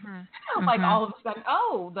this. Mm-hmm. All of a sudden,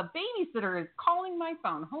 oh, the babysitter is calling my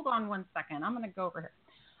phone. Hold on one second. I'm going to go over here.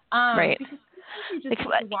 Right. Because you just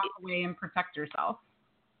have to walk away and protect yourself.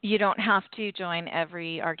 You don't have to join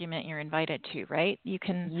every argument you're invited to, right? You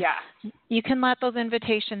can let those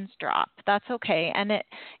invitations drop. That's okay. And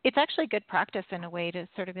it's actually good practice in a way to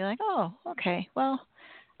sort of be like, oh, okay, well,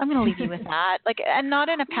 I'm going to leave you with that. And not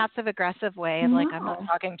in a passive aggressive way of I'm not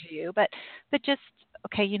talking to you, but just,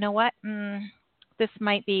 okay, you know what? this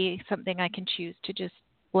might be something I can choose to just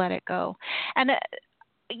let it go. And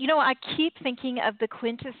I keep thinking of the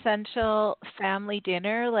quintessential family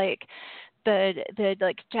dinner, like the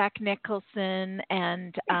like Jack Nicholson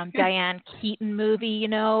and Diane Keaton movie,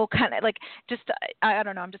 kind of like just I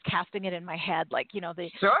don't know, I'm just casting it in my head, like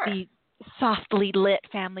the softly lit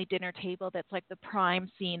family dinner table that's like the prime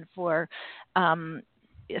scene for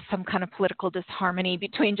some kind of political disharmony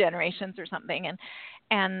between generations or something.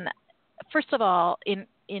 And first of all,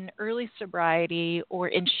 in early sobriety or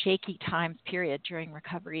in shaky times period during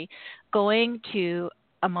recovery, going to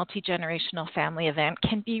a multi-generational family event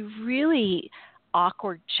can be really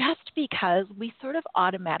awkward just because we sort of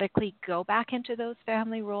automatically go back into those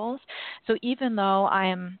family roles. So even though I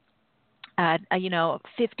am a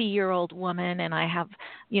 50-year-old woman and I have,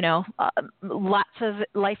 lots of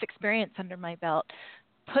life experience under my belt,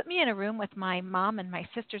 put me in a room with my mom and my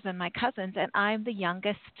sisters and my cousins, and I'm the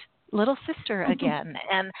youngest little sister again.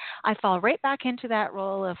 And I fall right back into that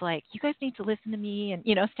role of like, you guys need to listen to me, and,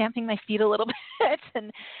 stamping my feet a little bit.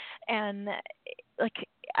 And like,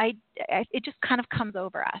 it just kind of comes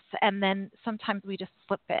over us. And then sometimes we just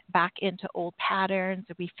slip it back into old patterns,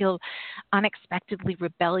 or we feel unexpectedly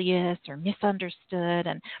rebellious or misunderstood.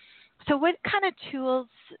 And so what kind of tools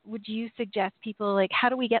would you suggest people, like, how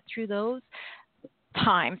do we get through those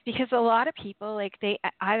times? Because a lot of people, like, they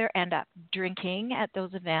either end up drinking at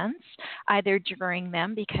those events, either during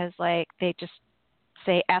them because like they just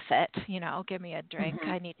say F it, give me a drink,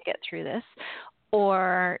 I need to get through this,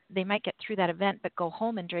 or they might get through that event but go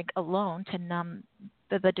home and drink alone to numb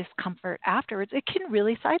the discomfort afterwards. It can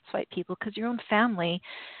really sideswipe people because your own family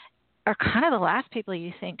are kind of the last people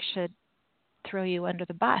you think should throw you under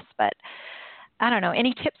the bus. But I don't know.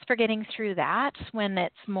 Any tips for getting through that when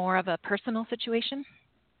it's more of a personal situation?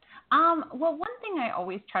 Well, one thing I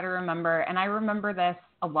always try to remember, and I remember this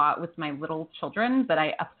a lot with my little children, but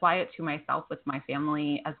I apply it to myself with my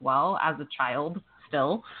family as well as a child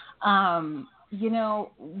still.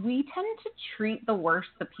 We tend to treat the worst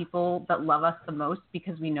the people that love us the most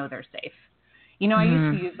because we know they're safe. I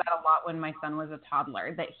used to use that a lot when my son was a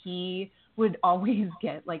toddler, that he would always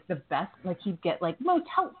get like the best, like he'd get like most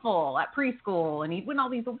helpful at preschool, and he'd win all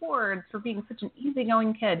these awards for being such an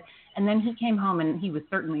easygoing kid. And then he came home and he was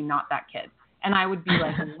certainly not that kid. And I would be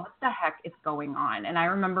like, what the heck is going on? And I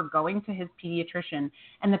remember going to his pediatrician,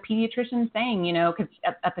 and the pediatrician saying, because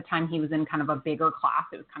at the time he was in kind of a bigger class,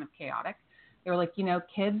 it was kind of chaotic. They were like,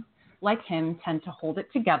 kids like him tend to hold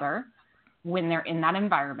it together when they're in that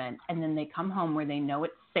environment, and then they come home where they know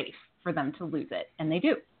it's safe for them to lose it, and they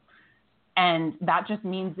do. And that just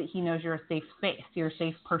means that he knows you're a safe space, you're a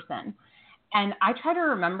safe person. And I try to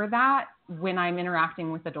remember that when I'm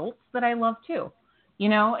interacting with adults that I love too.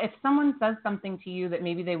 If someone says something to you that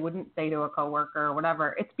maybe they wouldn't say to a coworker or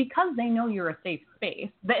whatever, it's because they know you're a safe space.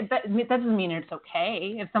 That doesn't mean it's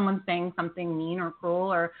okay if someone's saying something mean or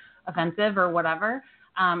cruel or offensive or whatever.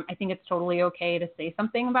 I think it's totally okay to say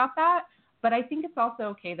something about that. But I think it's also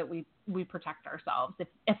okay that we protect ourselves,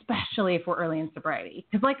 especially if we're early in sobriety.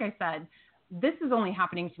 Because like I said, this is only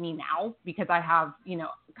happening to me now because I have,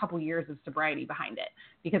 a couple years of sobriety behind it,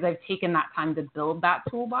 because I've taken that time to build that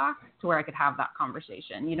toolbox to where I could have that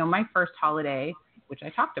conversation. My first holiday, which I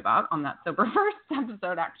talked about on that Sober First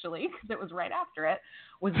episode, actually, because it was right after it,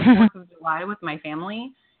 was the 4th of July with my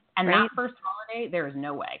family. And that first holiday, there is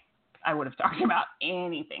no way I would have talked about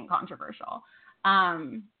anything controversial.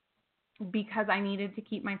 Because I needed to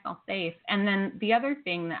keep myself safe. And then the other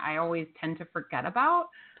thing that I always tend to forget about,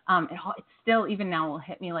 it still, even now, will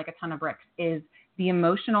hit me like a ton of bricks, is the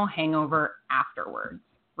emotional hangover afterwards,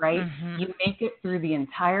 right? You make it through the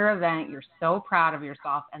entire event. You're so proud of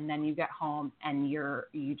yourself. And then you get home and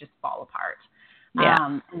you just fall apart. Yeah.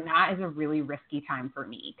 And that is a really risky time for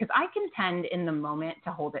me, because I can tend in the moment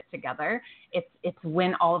to hold it together. It's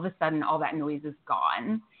when all of a sudden all that noise is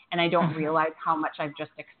gone and I don't realize how much I've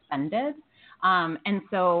just expended. And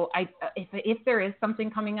so if there is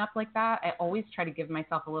something coming up like that, I always try to give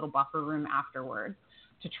myself a little buffer room afterwards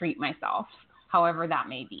to treat myself, however that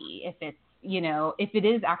may be. If it's, if it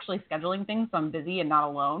is actually scheduling things, so I'm busy and not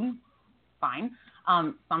alone, fine.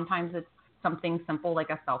 Sometimes it's something simple like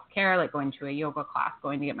a self-care, like going to a yoga class,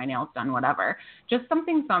 going to get my nails done, whatever. Just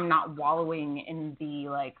something so I'm not wallowing in the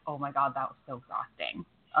like, oh my God, that was so exhausting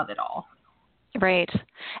of it all. Right.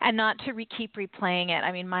 And not to keep replaying it.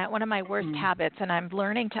 I mean, one of my worst habits, and I'm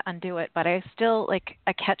learning to undo it, but I still,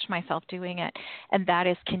 I catch myself doing it, and that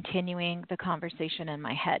is continuing the conversation in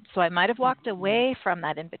my head. So I might have walked away from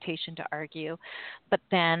that invitation to argue, but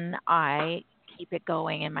then I keep it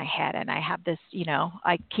going in my head, and I have this,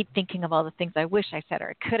 I keep thinking of all the things I wish I said or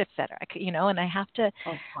I could have said or I could, and I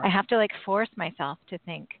have to like force myself to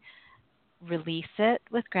think, release it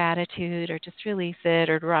with gratitude, or just release it,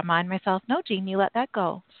 or to remind myself, no, Jean, you let that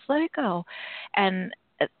go. Just let it go. And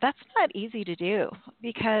that's not easy to do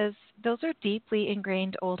because those are deeply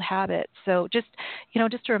ingrained old habits. So just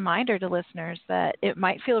a reminder to listeners that it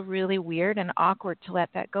might feel really weird and awkward to let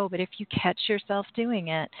that go, but if you catch yourself doing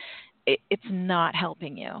it, it's not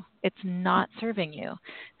helping you. It's not serving you.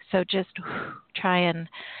 So just try and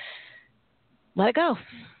let it go.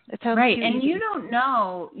 It sounds right. too And easy. you don't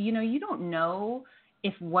know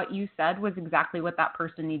if what you said was exactly what that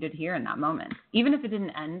person needed to hear in that moment. Even if it didn't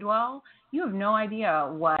end well, you have no idea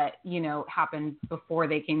what, happened before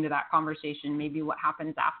they came to that conversation, maybe what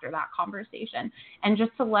happens after that conversation. And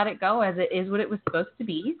just to let it go as it is what it was supposed to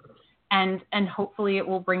be. And hopefully it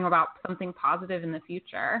will bring about something positive in the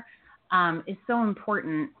future, is so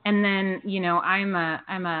important. And then, I'm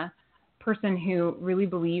a person who really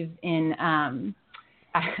believes in,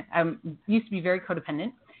 I used to be very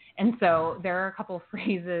codependent. And so there are a couple of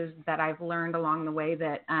phrases that I've learned along the way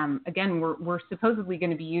that, again, were supposedly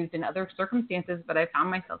going to be used in other circumstances, but I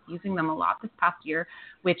found myself using them a lot this past year,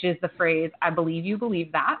 which is the phrase, I believe you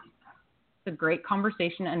believe that. It's a great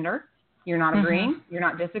conversation ender. You're not agreeing. Mm-hmm. You're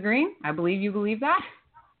not disagreeing. I believe you believe that.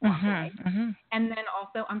 Mm-hmm. Mm-hmm. And then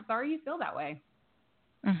also, I'm sorry you feel that way.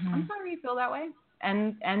 Mm-hmm. I'm sorry you feel that way.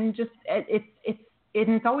 And just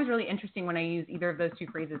it's always really interesting when I use either of those two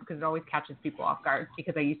phrases because it always catches people off guard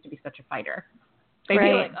because I used to be such a fighter. They'd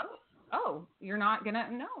be like, oh, you're not going to,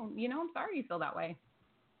 no, I'm sorry you feel that way.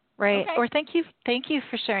 Right. Okay. Or thank you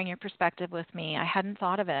for sharing your perspective with me. I hadn't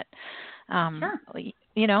thought of it. Sure.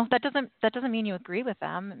 That doesn't mean you agree with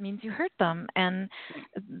them. It means you heard them. And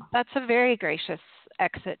that's a very gracious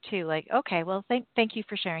exit too. Like, okay, well, thank you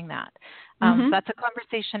for sharing that. That's a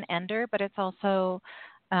conversation ender, but it's also,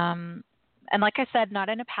 and like I said, not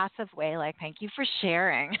in a passive way, like, thank you for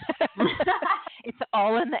sharing. It's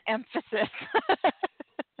all in the emphasis.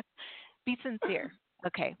 Be sincere.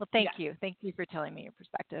 Okay. Well, thank you. Thank you for telling me your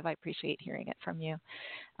perspective. I appreciate hearing it from you.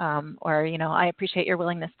 I appreciate your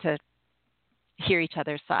willingness to hear each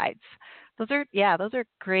other's sides. Those are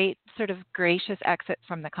great sort of gracious exits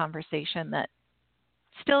from the conversation that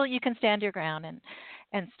still you can stand your ground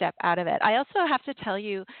and step out of it. I also have to tell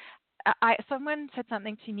you, someone said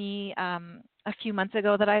something to me a few months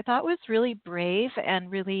ago that I thought was really brave and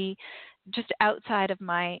really just outside of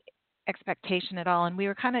my expectation at all. And we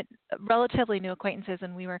were kind of relatively new acquaintances,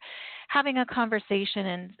 and we were having a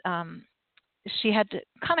conversation, and she had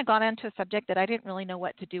kind of gone into a subject that I didn't really know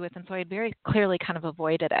what to do with, and so I very clearly kind of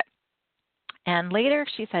avoided it. And later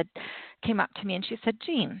she came up to me and she said,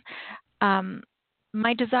 Jean,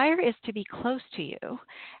 my desire is to be close to you.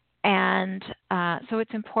 And so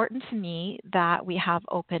it's important to me that we have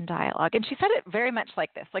open dialogue. And she said it very much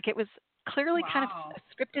like this, like it was clearly kind of a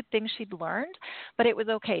scripted thing she'd learned, but it was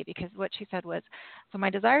okay because what she said was, so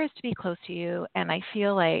my desire is to be close to you, and I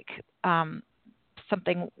feel like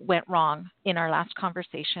something went wrong in our last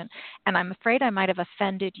conversation, and I'm afraid I might have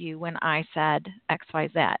offended you when I said X, Y,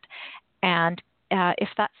 Z. And if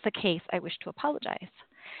that's the case, I wish to apologize.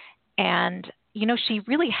 And she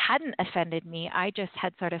really hadn't offended me. I just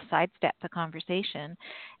had sort of sidestepped the conversation.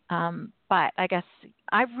 But I guess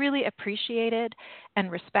I really appreciated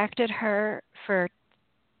and respected her for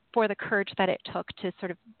the courage that it took to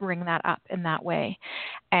sort of bring that up in that way.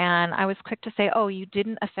 And I was quick to say, oh, you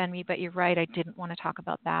didn't offend me, but you're right. I didn't want to talk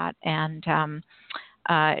about that. And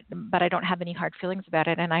but I don't have any hard feelings about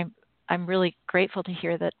it. And I'm really grateful to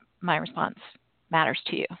hear that my response matters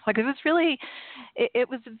to you. Like it was really, it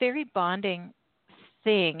was a very bonding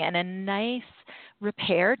thing and a nice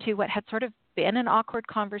repair to what had sort of been an awkward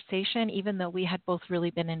conversation, even though we had both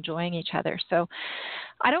really been enjoying each other. So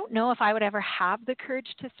I don't know if I would ever have the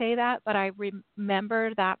courage to say that, but I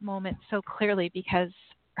remember that moment so clearly because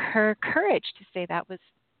her courage to say that was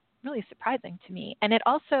really surprising to me. And it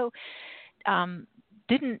also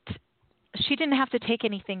she didn't have to take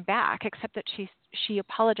anything back except that she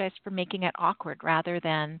apologized for making it awkward rather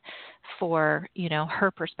than for,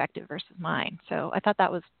 her perspective versus mine. So I thought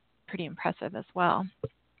that was pretty impressive as well.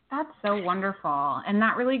 That's so wonderful. And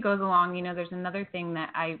that really goes along, there's another thing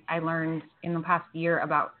that I learned in the past year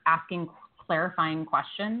about asking clarifying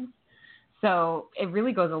questions. So it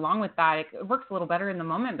really goes along with that. It works a little better in the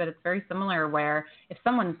moment, but it's very similar where if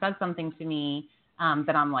someone says something to me,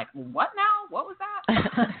 that I'm like, what now? What was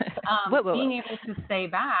that? Being able to say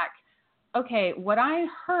back, okay, what I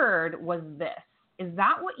heard was this. Is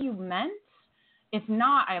that what you meant? If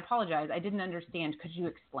not, I apologize. I didn't understand. Could you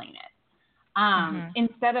explain it?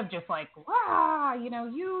 Instead of just like, wow,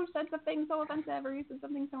 you said something so offensive or you said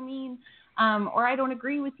something so mean, or I don't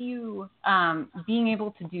agree with you. Being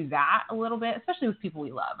able to do that a little bit, especially with people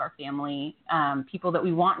we love, our family, people that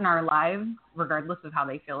we want in our lives, regardless of how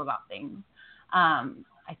they feel about things.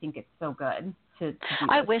 I think it's so good to do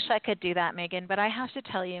I wish I could do that, Megan, but I have to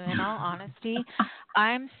tell you, in all honesty,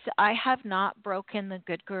 I have not broken the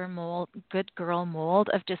good girl mold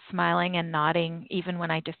of just smiling and nodding even when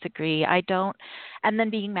I disagree. I don't, and then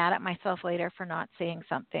being mad at myself later for not saying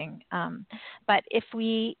something. But if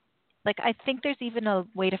we, I think there's even a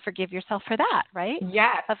way to forgive yourself for that, right?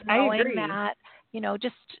 Yes, of knowing I agree. that,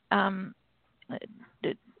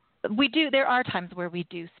 we do. There are times where we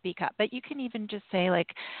do speak up, but you can even just say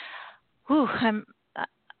 "Whew, I'm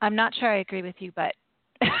not sure I agree with you, but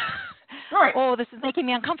right. Oh, this is making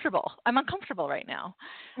me uncomfortable. I'm uncomfortable right now."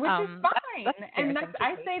 Which is fine.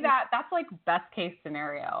 I say that's best case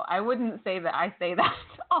scenario. I wouldn't say that I say that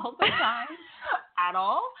all the time at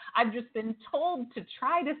all. I've just been told to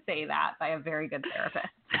try to say that by a very good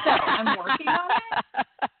therapist. So I'm working on it.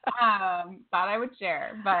 Thought I would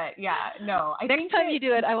share. But yeah, no. Next time you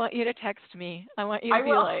do it, I want you to text me. I want you to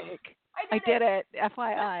be like, I did it,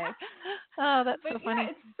 FYI. Oh, that's so funny.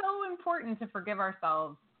 It's so important to forgive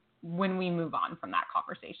ourselves when we move on from that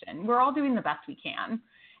conversation. We're all doing the best we can.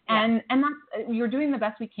 And that's, you're doing the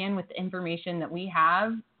best we can with the information that we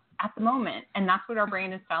have at the moment. And that's what our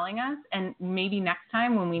brain is telling us. And maybe next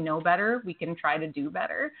time when we know better, we can try to do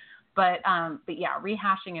better. But yeah,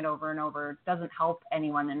 rehashing it over and over doesn't help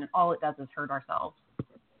anyone. And all it does is hurt ourselves.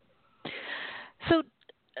 So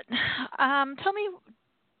tell me,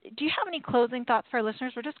 do you have any closing thoughts for our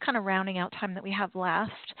listeners? We're just kind of rounding out time that we have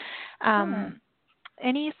left.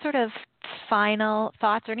 Any sort of final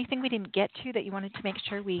thoughts or anything we didn't get to that you wanted to make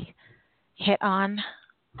sure we hit on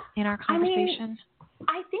in our conversation?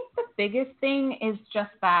 I think the biggest thing is just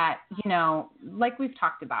that, like we've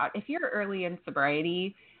talked about, if you're early in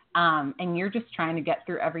sobriety and you're just trying to get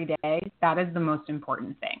through every day, that is the most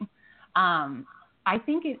important thing. I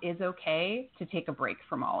think it is okay to take a break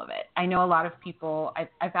from all of it. I know a lot of people,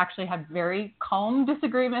 I've actually had very calm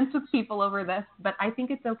disagreements with people over this, but I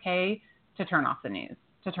think it's okay to turn off the news,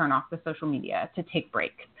 to turn off the social media, to take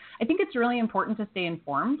breaks. I think it's really important to stay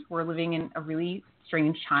informed. We're living in a really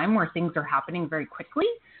strange time where things are happening very quickly,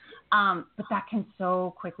 but that can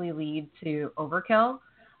so quickly lead to overkill.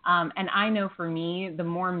 And I know for me, the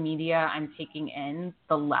more media I'm taking in,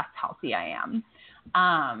 the less healthy I am.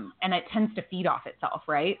 And it tends to feed off itself,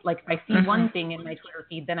 right? Like if I see one thing in my Twitter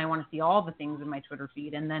feed, then I want to see all the things in my Twitter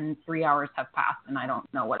feed. And then 3 hours have passed and I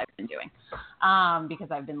don't know what I've been doing,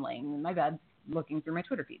 because I've been laying in my bed looking through my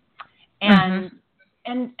Twitter feed. And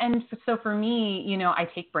so for me, I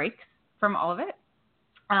take breaks from all of it.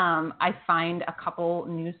 I find a couple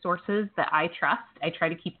news sources that I trust. I try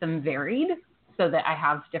to keep them varied so that I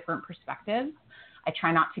have different perspectives. I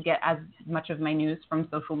try not to get as much of my news from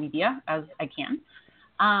social media as I can.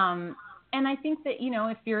 And I think that,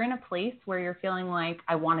 if you're in a place where you're feeling like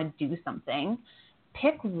I want to do something,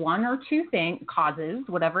 pick one or two causes,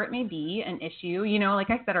 whatever it may be, an issue. Like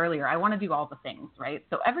I said earlier, I want to do all the things, right?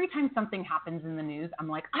 So every time something happens in the news, I'm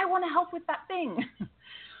like, I want to help with that thing.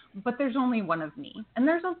 But there's only one of me. And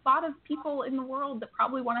there's a lot of people in the world that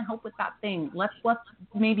probably want to help with that thing. Let's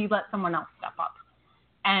maybe let someone else step up.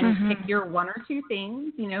 And pick your one or two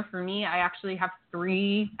things. For me, I actually have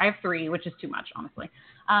three. I have three, which is too much, honestly.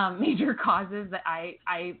 Major causes that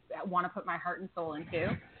I want to put my heart and soul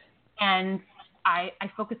into. And I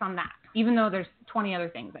focus on that, even though there's 20 other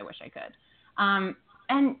things I wish I could.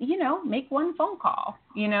 And, make one phone call,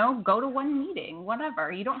 go to one meeting,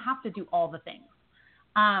 whatever. You don't have to do all the things.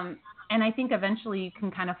 And I think eventually you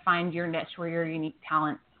can kind of find your niche where your unique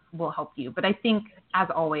talent will help you. But I think, as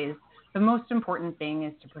always, the most important thing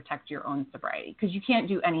is to protect your own sobriety, because you can't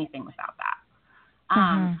do anything without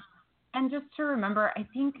that. And just to remember, I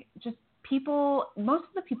think just most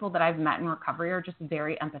of the people that I've met in recovery are just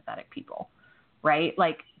very empathetic people, right?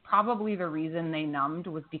 Like probably the reason they numbed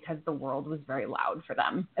was because the world was very loud for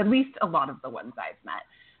them, at least a lot of the ones I've met.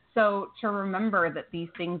 So to remember that these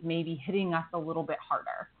things may be hitting us a little bit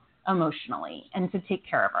harder emotionally, and to take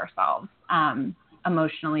care of ourselves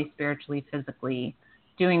emotionally, spiritually, physically,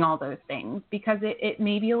 doing all those things, because it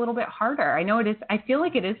may be a little bit harder. I know it is. I feel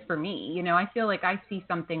like it is for me. I feel like I see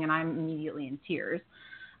something and I'm immediately in tears.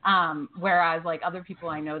 Whereas like other people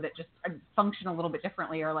I know that just function a little bit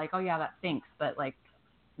differently are like, oh yeah, that stinks, but like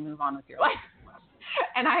move on with your life.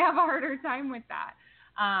 And I have a harder time with that.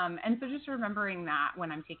 And so just remembering that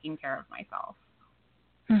when I'm taking care of myself.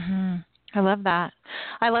 I love that.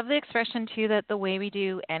 I love the expression too that the way we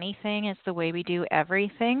do anything is the way we do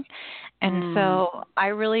everything. And so I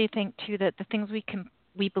really think too that the things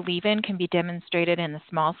we believe in can be demonstrated in the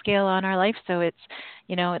small scale on our life. So it's,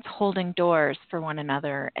 it's holding doors for one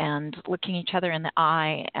another and looking each other in the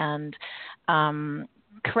eye and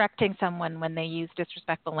correcting someone when they use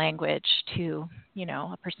disrespectful language to,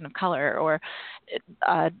 a person of color or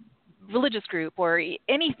religious group or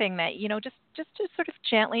anything that, just to sort of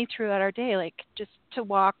gently throughout our day, like just to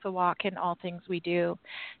walk the walk in all things we do.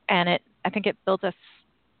 And I think it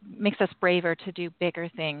makes us braver to do bigger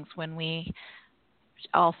things when we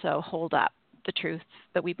also hold up the truths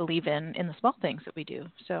that we believe in the small things that we do.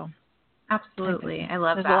 So absolutely. I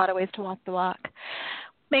love that. There's a lot of ways to walk the walk.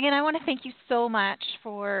 Megan, I want to thank you so much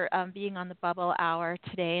for being on the Bubble Hour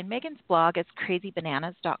today. And Megan's blog is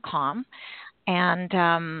crazybananas.com. And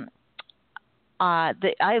I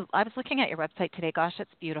was looking at your website today. Gosh, it's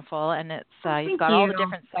beautiful, and it's you've got all the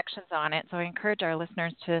different sections on it. So I encourage our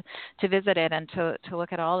listeners to visit it and to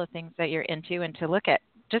look at all the things that you're into and to look at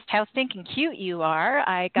just how stinking cute you are.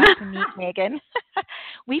 I got to meet Megan.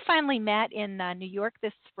 We finally met in New York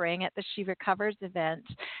this spring at the She Recovers event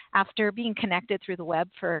after being connected through the web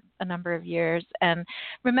for a number of years. And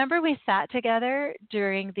remember, we sat together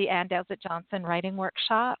during the Ann Dowsett Johnson writing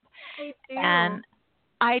workshop. I do. And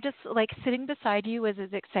I just, sitting beside you was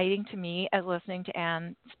as exciting to me as listening to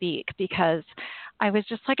Ann speak, because I was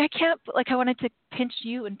just I wanted to pinch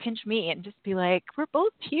you and pinch me and just be like, we're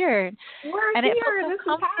both here. We're here. It felt so this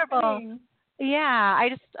comfortable. Is happening. Yeah, I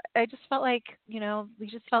just felt like, we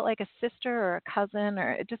just felt like a sister or a cousin,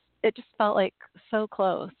 or it just felt like so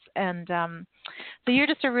close. And so you're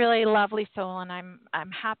just a really lovely soul, and I'm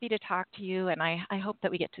happy to talk to you, and I hope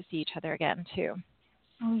that we get to see each other again too.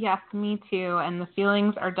 Oh, yes, me too. And the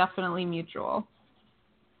feelings are definitely mutual.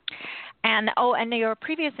 And your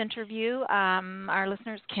previous interview, our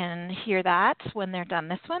listeners can hear that when they're done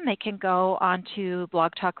this one. They can go on to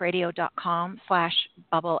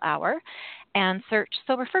blogtalkradio.com/Bubble Hour and search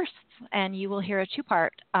Sober Firsts, and you will hear a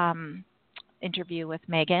 2-part interview with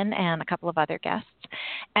Megan and a couple of other guests.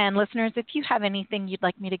 And listeners, if you have anything you'd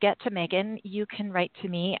like me to get to Megan, you can write to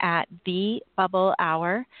me at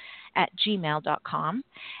thebubblehour@gmail.com,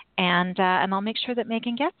 and I'll make sure that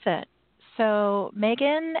Megan gets it. So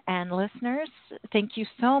Megan and listeners, thank you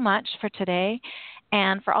so much for today.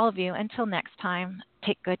 And for all of you, until next time,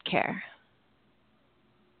 take good care.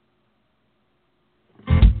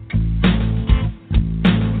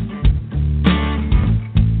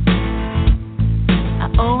 I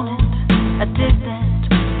own it, I did that,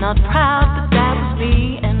 not proud, but that was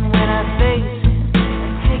me.